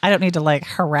don't need to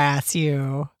harass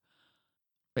you.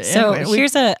 So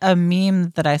here's a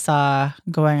meme that I saw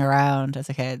going around as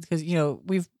a kid, because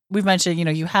we've mentioned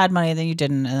you had money, then you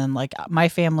didn't, and then my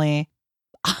family,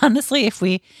 honestly,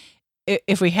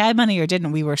 if we had money or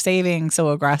didn't, we were saving so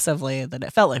aggressively that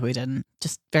it felt like we didn't.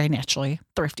 Just very naturally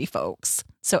thrifty folks.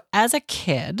 So as a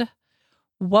kid,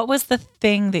 what was the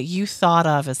thing that you thought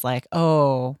of as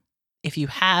oh, if you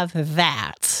have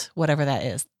that, whatever that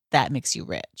is, that makes you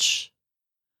rich?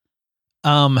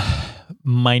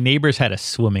 My neighbors had a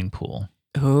swimming pool.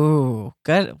 Ooh,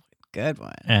 good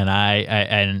one.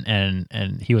 And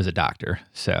and he was a doctor,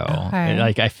 so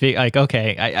I feel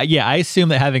okay. I assume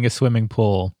that having a swimming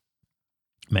pool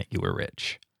meant you were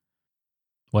rich.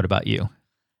 What about you?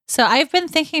 So I've been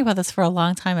thinking about this for a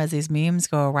long time as these memes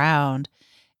go around.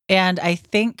 And I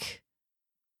think,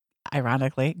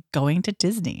 ironically, going to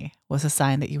Disney was a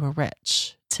sign that you were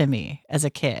rich to me as a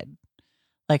kid.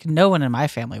 No one in my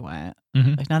family went.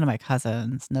 None of my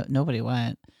cousins, nobody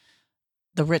went.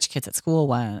 The rich kids at school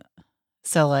went.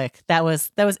 So that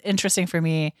was interesting for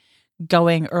me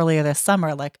going earlier this summer.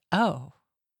 I am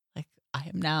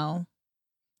now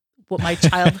what my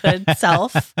childhood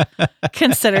self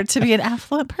considered to be an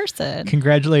affluent person.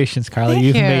 Congratulations, Carla.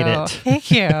 You've made it.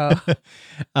 Thank you.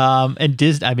 And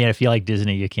Disney, I mean, I feel like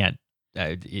Disney, you can't,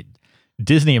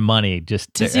 Disney and money,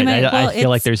 just, Disney money, I feel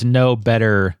like there's no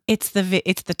better. It's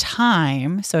the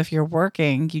time. So if you're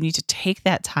working, you need to take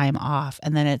that time off.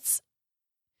 And then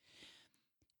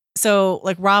so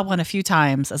Rob went a few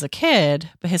times as a kid,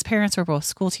 but his parents were both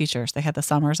school teachers. They had the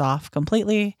summers off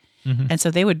completely. And so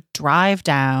they would drive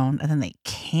down, and then they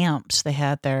camped. They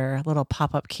had their little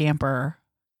pop-up camper.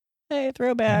 Hey,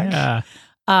 throwback. Yeah.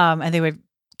 And they would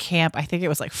camp. I think it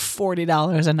was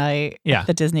 $40 a night at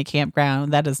the Disney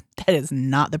campground. That is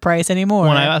not the price anymore.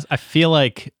 I feel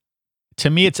like, to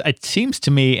me, it seems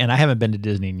to me, and I haven't been to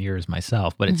Disney in years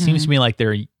myself, but it seems to me like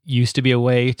there used to be a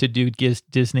way to do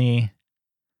Disney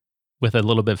with a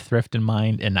little bit of thrift in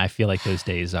mind, and I feel like those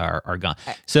days are gone.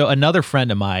 So another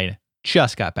friend of mine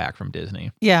just got back from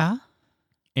Disney. Yeah.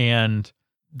 And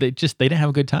they didn't have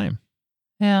a good time.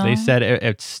 Yeah. They said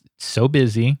it's so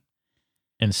busy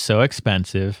and so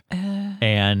expensive.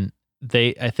 And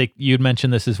I think you'd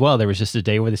mentioned this as well. There was just a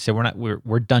day where they said,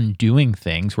 we're done doing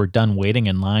things. We're done waiting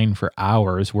in line for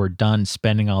hours. We're done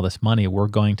spending all this money. We're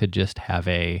going to just have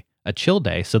a chill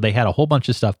day. So they had a whole bunch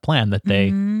of stuff planned that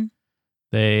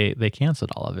they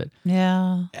canceled all of it.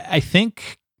 Yeah. I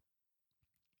think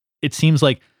it seems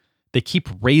like they keep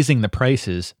raising the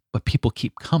prices, but people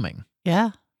keep coming.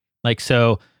 Yeah. Like,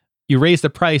 so you raise the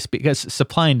price because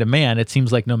supply and demand, it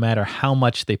seems like no matter how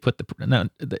much they put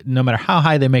no matter how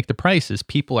high they make the prices,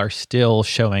 people are still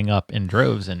showing up in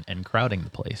droves and crowding the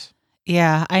place.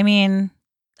 Yeah. I mean,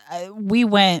 we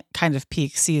went kind of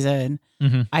peak season.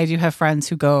 Mm-hmm. I do have friends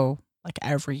who go like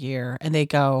every year, and they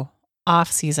go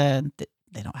off season.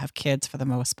 They don't have kids for the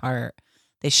most part.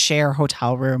 They share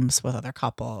hotel rooms with other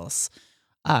couples.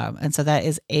 And so that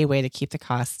is a way to keep the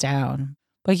costs down.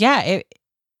 But yeah,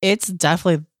 it's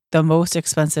definitely the most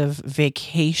expensive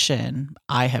vacation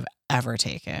I have ever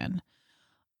taken.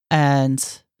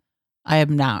 And I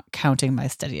am not counting my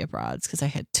study abroads because I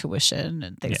had tuition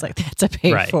and things like that to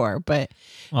pay for. But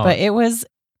it was,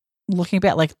 looking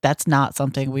back, like, that's not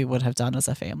something we would have done as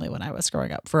a family when I was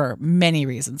growing up for many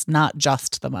reasons, not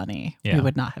just the money. Yeah. We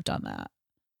would not have done that.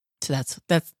 So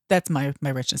that's my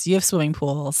richness. You have swimming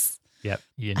pools. Yep.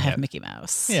 I have Mickey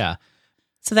Mouse. Yeah.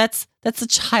 So that's a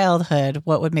childhood.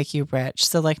 What would make you rich?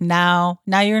 So like now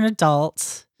you're an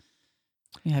adult.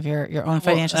 You have your own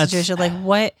financial situation.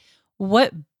 Like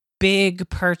what big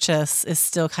purchase is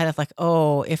still kind of like,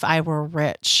 oh, if I were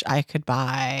rich, I could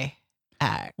buy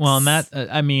X. Well, and that,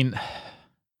 I mean,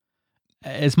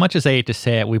 as much as I hate to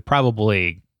say it, we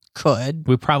probably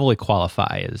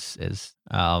qualify as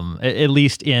at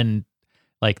least in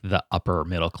like the upper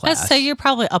middle class. Let's say you're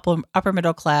probably upper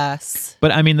middle class.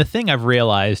 But I mean, the thing I've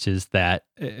realized is that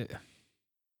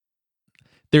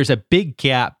there's a big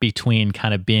gap between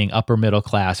kind of being upper middle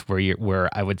class where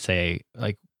I would say,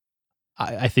 like,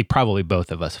 I think probably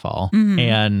both of us fall. Mm-hmm.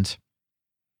 And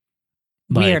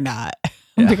we are not.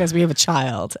 Because we have a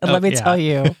child. And let me tell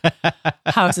you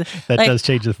how that does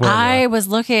change the formula. I was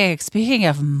looking, speaking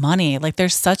of money, like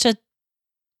there's such a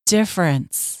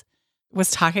difference. Was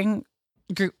talking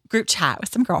group chat with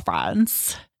some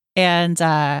girlfriends, and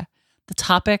the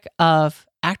topic of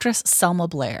actress Selma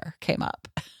Blair came up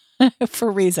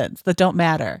for reasons that don't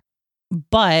matter.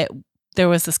 But there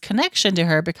was this connection to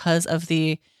her because of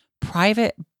the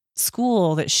private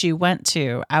school that she went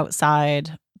to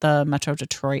outside the Metro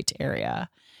Detroit area.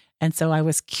 And so I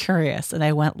was curious and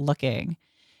I went looking.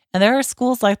 And there are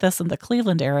schools like this in the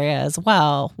Cleveland area as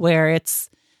well, where it's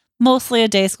mostly a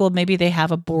day school. Maybe they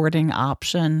have a boarding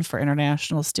option for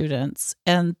international students.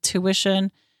 And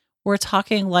tuition, we're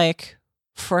talking like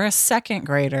for a second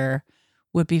grader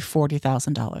would be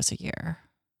 $40,000 a year.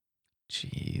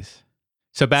 Jeez.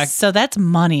 So that's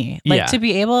money. Like to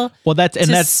be able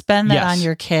to spend that on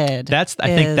your kid. I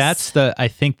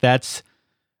think that's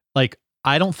like,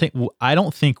 I don't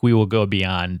think we will go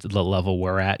beyond the level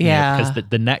we're at. Because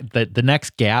the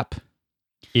next gap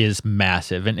is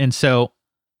massive. And so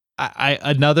I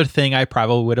another thing I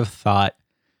probably would have thought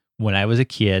when I was a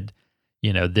kid,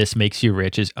 this makes you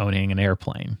rich is owning an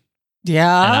airplane.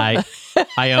 Yeah. And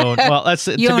I own, well, let's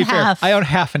to be fair, I own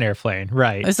half an airplane,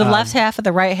 right? It's the left half or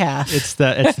the right half? It's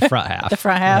the front half. The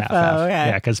front half? Oh, okay.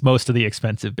 Yeah, because most of the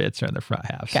expensive bits are in the front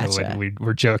half. Gotcha. So when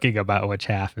we're joking about which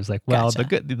half, it's like, well,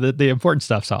 the important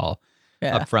stuff's all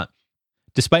up front.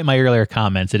 Despite my earlier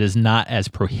comments, it is not as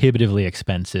prohibitively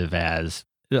expensive as,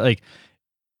 like,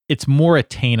 it's more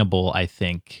attainable, I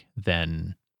think,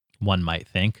 than one might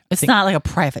think. It's not like a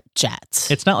private jet.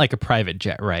 It's not like a private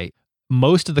jet, right?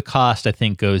 Most of the cost, I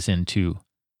think, goes into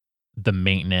the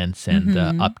maintenance and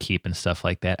the upkeep and stuff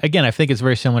like that. Again, I think it's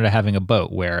very similar to having a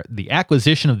boat where the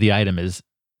acquisition of the item is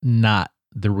not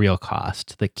the real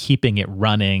cost. The keeping it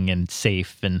running and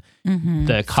safe and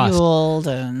the cost, fueled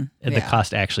and the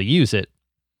cost to actually use it,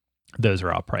 those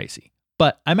are all pricey.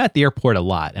 But I'm at the airport a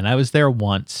lot, and I was there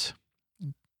once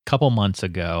a couple months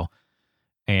ago,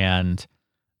 and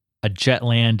a jet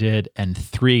landed and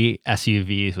 3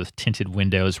 SUVs with tinted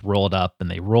windows rolled up, and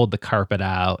they rolled the carpet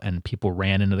out and people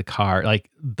ran into the car.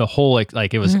 Like the whole,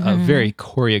 like it was a very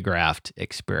choreographed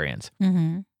experience.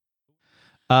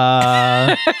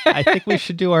 I think we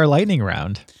should do our lightning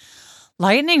round.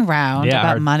 Lightning round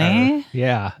about money?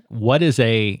 What is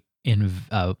a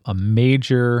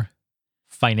major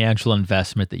financial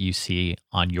investment that you see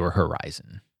on your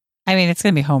horizon? I mean, it's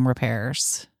going to be home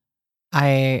repairs.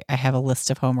 I have a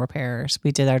list of home repairs.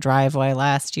 We did our driveway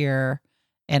last year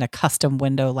and a custom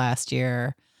window last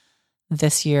year.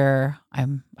 This year,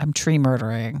 I'm tree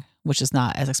murdering, which is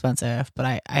not as expensive,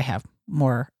 but I have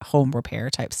more home repair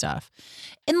type stuff.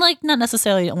 And like not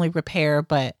necessarily only repair,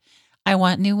 but I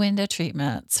want new window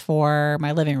treatments for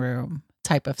my living room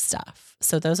type of stuff.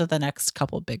 So those are the next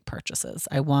couple big purchases.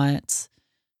 I want,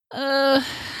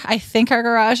 I think our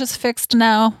garage is fixed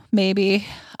now, maybe.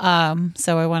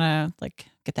 So I want to like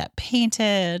get that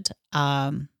painted.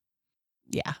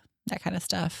 Yeah, that kind of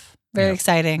stuff. Very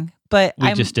exciting. But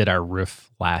we just did our roof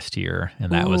last year,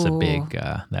 and that was a big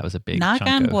knock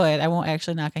chunk on of wood. I won't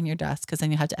actually knock on your desk because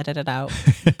then you have to edit it out.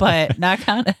 But knock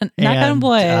on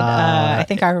wood. I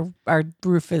think our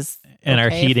roof is and okay. Our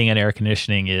heating and air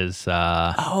conditioning is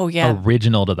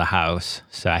original to the house.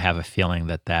 So I have a feeling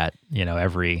that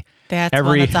every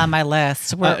one that's on my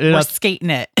list. We're skating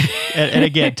it. and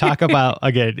again, talk about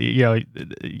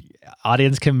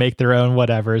audience can make their own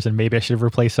whatevers, and maybe I should have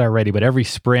replaced it already. But every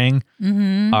spring,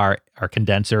 our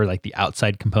condenser, like the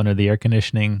outside component of the air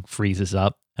conditioning, freezes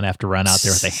up, and I have to run out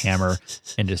there with a hammer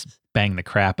and just bang the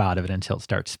crap out of it until it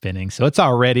starts spinning. So it's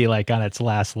already like on its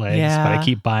last legs, but I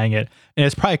keep buying it, and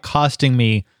it's probably costing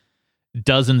me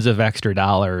dozens of extra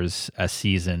dollars a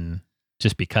season.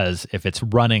 Just because if it's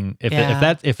running,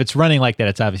 if it's running like that,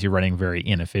 it's obviously running very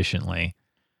inefficiently.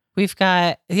 We've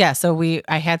got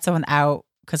I had someone out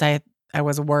because I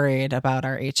was worried about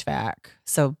our HVAC.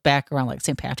 So back around like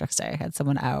St. Patrick's Day, I had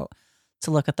someone out to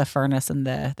look at the furnace and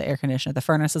the air conditioner. The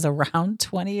furnace is around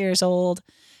 20 years old,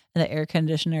 and the air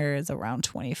conditioner is around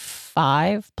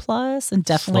 25 plus, and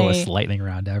definitely slowest lightning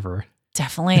round ever.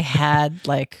 Definitely had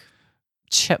like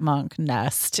chipmunk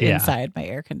nest inside my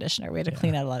air conditioner. We had to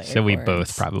clean out a lot of air. So we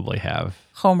both probably have.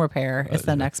 Home repair is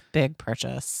the next big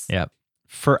purchase. Yep.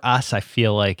 For us, I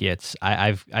feel like it's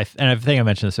I think I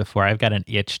mentioned this before. I've got an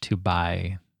itch to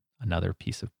buy another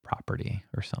piece of property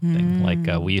or something.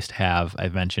 Like we used to have.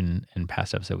 I've mentioned in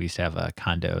past episodes, we used to have a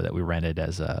condo that we rented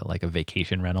as a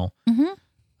vacation rental.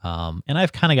 And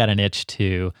I've kind of got an itch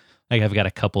to. Like I've got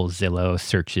a couple Zillow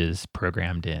searches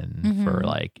programmed in for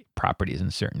like properties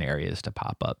in certain areas to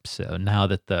pop up. So now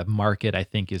that the market I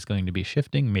think is going to be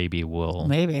shifting, maybe we'll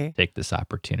take this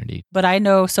opportunity. But I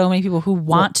know so many people who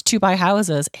want to buy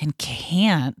houses and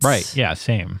can't. Right. Yeah.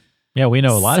 Same. Yeah. We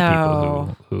know a lot of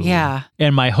people who. Yeah.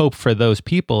 And my hope for those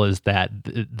people is that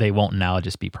they won't now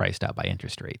just be priced out by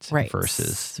interest rates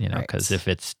versus, because if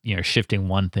it's, shifting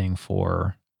one thing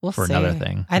for another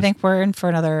thing. I think we're in for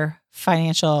another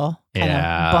financial kind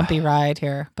of bumpy ride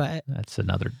here, but that's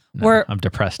I'm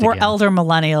depressed we're again. Elder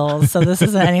millennials, so this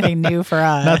isn't anything new for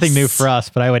us. Nothing new for us,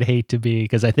 but I would hate to be,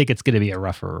 because I think it's going to be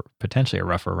potentially a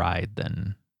rougher ride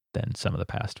than some of the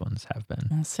past ones have been.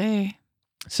 We'll see.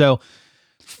 So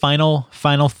final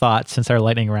thoughts, since our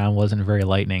lightning round wasn't very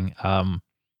lightning.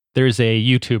 There's a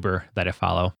YouTuber that I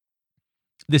follow.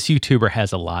 This YouTuber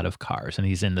has a lot of cars, and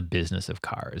he's in the business of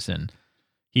cars, and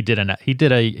he did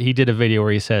a video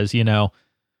where he says,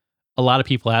 a lot of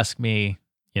people ask me,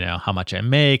 how much I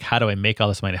make, how do I make all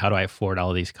this money, how do I afford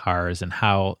all these cars, and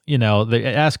how, they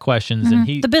ask questions, and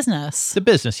the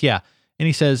business, yeah. And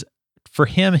he says, for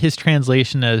him, his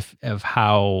translation of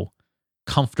how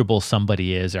comfortable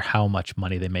somebody is or how much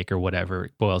money they make or whatever,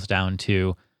 it boils down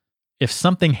to, if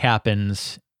something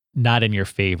happens not in your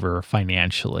favor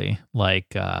financially,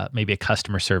 like maybe a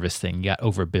customer service thing, you got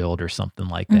overbilled or something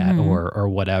like that, or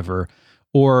whatever,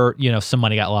 or some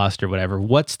money got lost or whatever.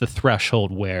 What's the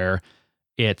threshold where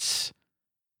it's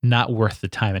not worth the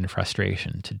time and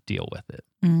frustration to deal with it?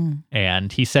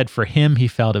 And he said for him, he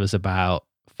felt it was about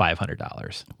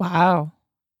 $500. Wow.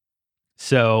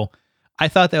 So I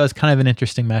thought that was kind of an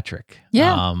interesting metric.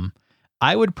 Yeah.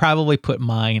 I would probably put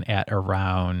mine at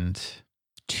around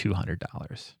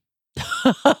 $200.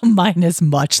 Mine is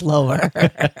much lower.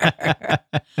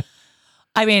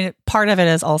 I mean, part of it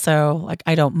is also like,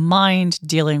 I don't mind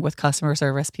dealing with customer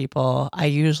service people. I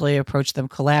usually approach them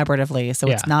collaboratively, so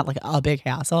it's not like a big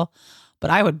hassle.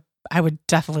 But I would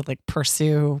definitely like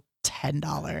pursue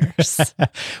 $10.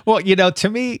 Well, to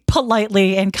me,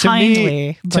 politely and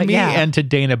kindly. To me and to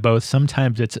Dana both,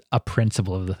 sometimes it's a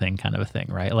principle of the thing kind of a thing,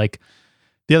 right? Like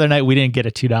the other night we didn't get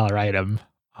a $2 item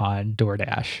on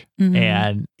DoorDash,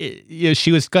 and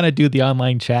she was going to do the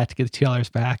online chat to get the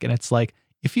 $2 back. And it's like,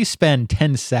 if you spend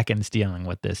 10 seconds dealing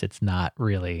with this, it's not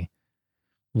really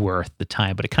worth the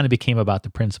time. But it kind of became about the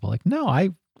principle. Like, no, I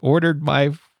ordered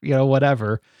my,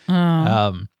 whatever.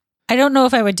 I don't know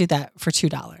if I would do that for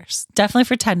 $2. Definitely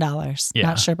for $10.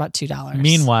 Not sure about $2.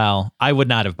 Meanwhile, I would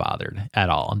not have bothered at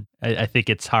all. I think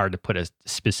it's hard to put a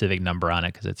specific number on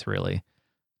it because it's really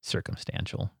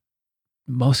circumstantial.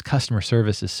 Most customer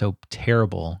service is so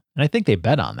terrible, and I think they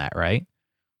bet on that, right?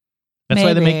 That's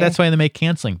why they make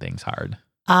canceling things hard.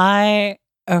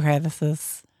 This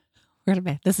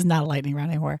is not a lightning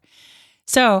round anymore.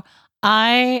 So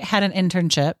I had an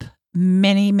internship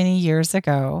many, many years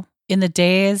ago in the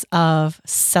days of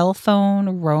cell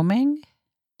phone roaming.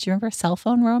 Do you remember cell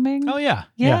phone roaming? Oh, yeah.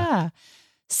 Yeah.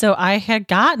 So I had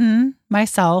gotten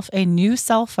myself a new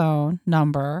cell phone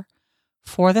number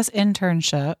for this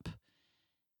internship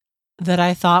that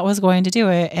I thought was going to do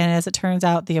it. And as it turns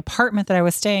out, the apartment that I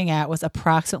was staying at was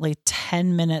approximately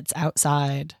 10 minutes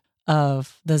outside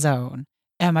of the zone.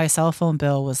 And my cell phone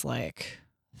bill was like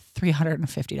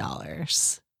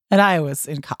 $350. And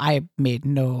I made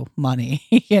no money,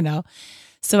 you know?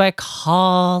 So I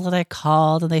called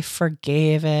and they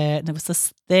forgave it. And it was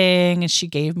this thing. And she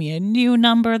gave me a new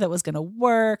number that was going to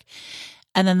work.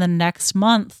 And then the next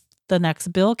month, the next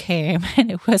bill came and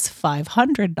it was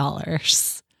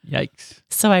 $500. Yikes.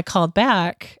 So I called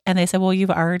back and they said, well,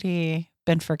 you've already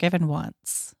been forgiven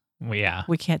once. Well, yeah.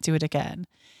 We can't do it again.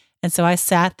 And so I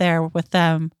sat there with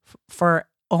them for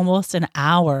almost an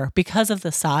hour because of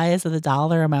the size of the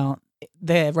dollar amount.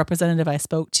 The representative I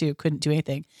spoke to couldn't do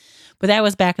anything. But that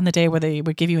was back in the day where they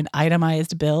would give you an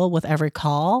itemized bill with every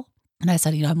call. And I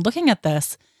said, I'm looking at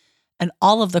this and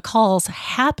all of the calls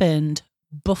happened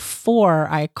before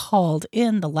I called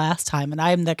in the last time. And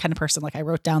I'm the kind of person, like I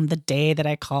wrote down the day that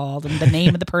I called and the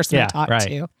name of the person I talked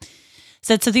to.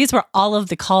 So these were all of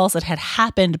the calls that had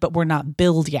happened, but were not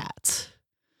billed yet.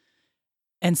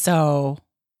 And so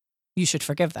you should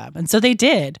forgive them. And so they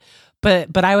did.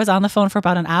 But I was on the phone for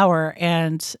about an hour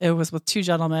and it was with two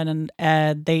gentlemen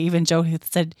and they even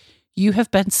joked, said, you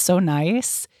have been so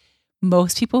nice.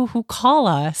 Most people who call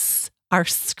us are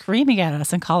screaming at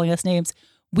us and calling us names.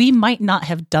 We might not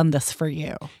have done this for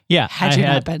you. Yeah. Had you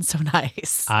not been so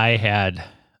nice. I had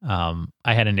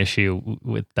an issue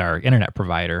with our internet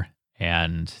provider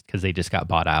and because they just got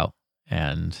bought out.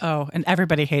 And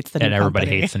everybody hates the new company. And everybody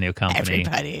hates the new company.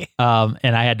 Everybody.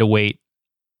 And I had to wait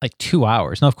like 2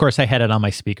 hours. Now, of course, I had it on my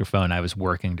speakerphone. I was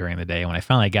working during the day. When I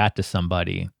finally got to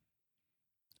somebody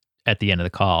at the end of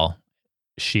the call,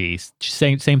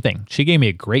 same thing. She gave me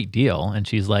a great deal. And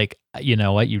she's like, you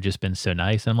know what? You've just been so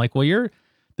nice. And I'm like, well,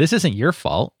 this isn't your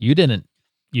fault. You didn't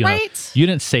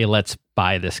say, let's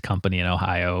buy this company in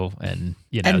Ohio and,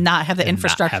 and not have the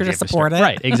infrastructure to support it.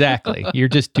 Right. Exactly. You're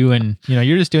just doing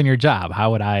your job.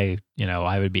 How would I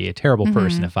would be a terrible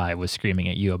person if I was screaming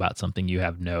at you about something you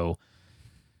have no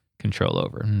control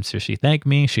over. And so she thanked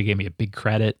me. She gave me a big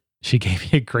credit. She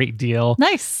gave me a great deal.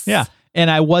 Nice. Yeah.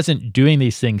 And I wasn't doing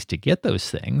these things to get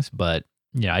those things, but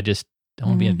I just don't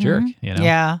want to be a jerk,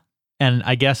 Yeah. And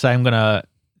I guess I'm going to,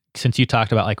 since you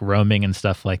talked about like roaming and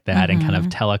stuff like that and kind of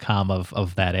telecom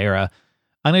of that era,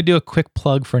 I'm going to do a quick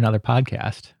plug for another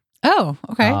podcast. Oh,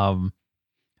 okay.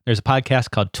 There's a podcast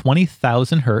called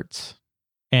 20,000 Hertz,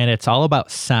 and it's all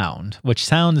about sound, which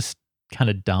sounds kind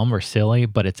of dumb or silly,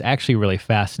 but it's actually really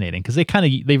fascinating because I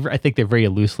think they very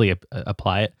loosely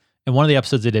apply it. And one of the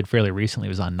episodes they did fairly recently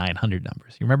was on 900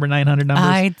 numbers. You remember 900 numbers?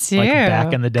 I do. Like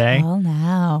back in the day. Oh,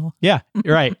 now. Yeah,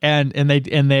 right. And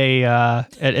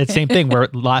it's same thing where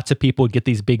lots of people would get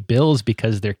these big bills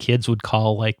because their kids would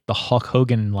call like the Hulk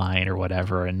Hogan line or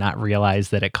whatever and not realize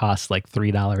that it costs like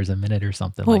 $3 a minute or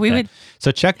something that.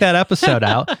 So check that episode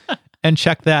out and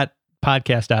check that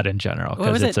podcast out in general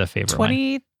because it's a favorite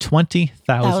one.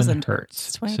 20,000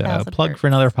 Hertz. 20,000 So plug for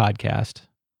another podcast.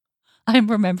 I'm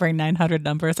remembering 900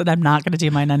 numbers and I'm not going to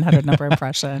do my 900 number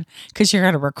impression because you're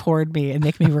going to record me and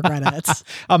make me regret it.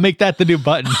 I'll make that the new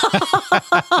button.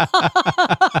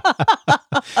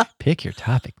 Pick your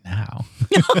topic now.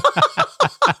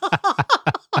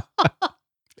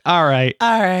 All right.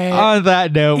 On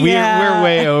that note, we're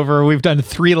way over. We've done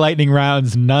 3 lightning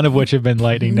rounds, none of which have been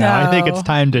lightning now. I think it's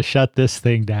time to shut this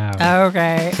thing down.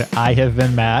 Okay. So I have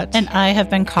been Matt. And I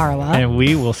have been Carla. And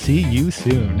we will see you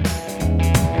soon.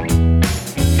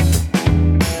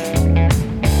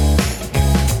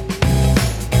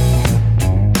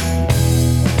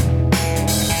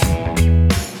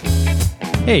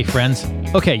 Hey friends,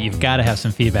 okay, you've got to have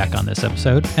some feedback on this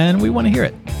episode, and we want to hear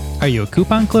it. Are you a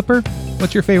coupon clipper?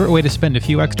 What's your favorite way to spend a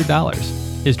few extra dollars?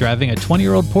 Is driving a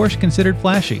 20-year-old Porsche considered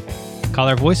flashy? Call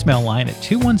our voicemail line at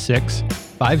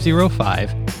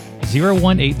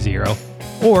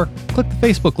 216-505-0180, or click the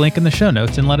Facebook link in the show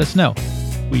notes and let us know.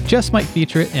 We just might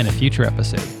feature it in a future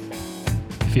episode.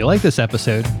 If you like this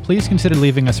episode, please consider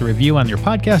leaving us a review on your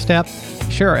podcast app,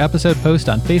 share our episode post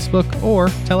on Facebook, or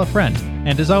tell a friend.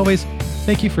 And as always,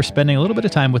 thank you for spending a little bit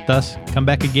of time with us. Come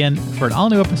back again for an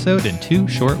all-new episode in 2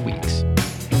 short weeks.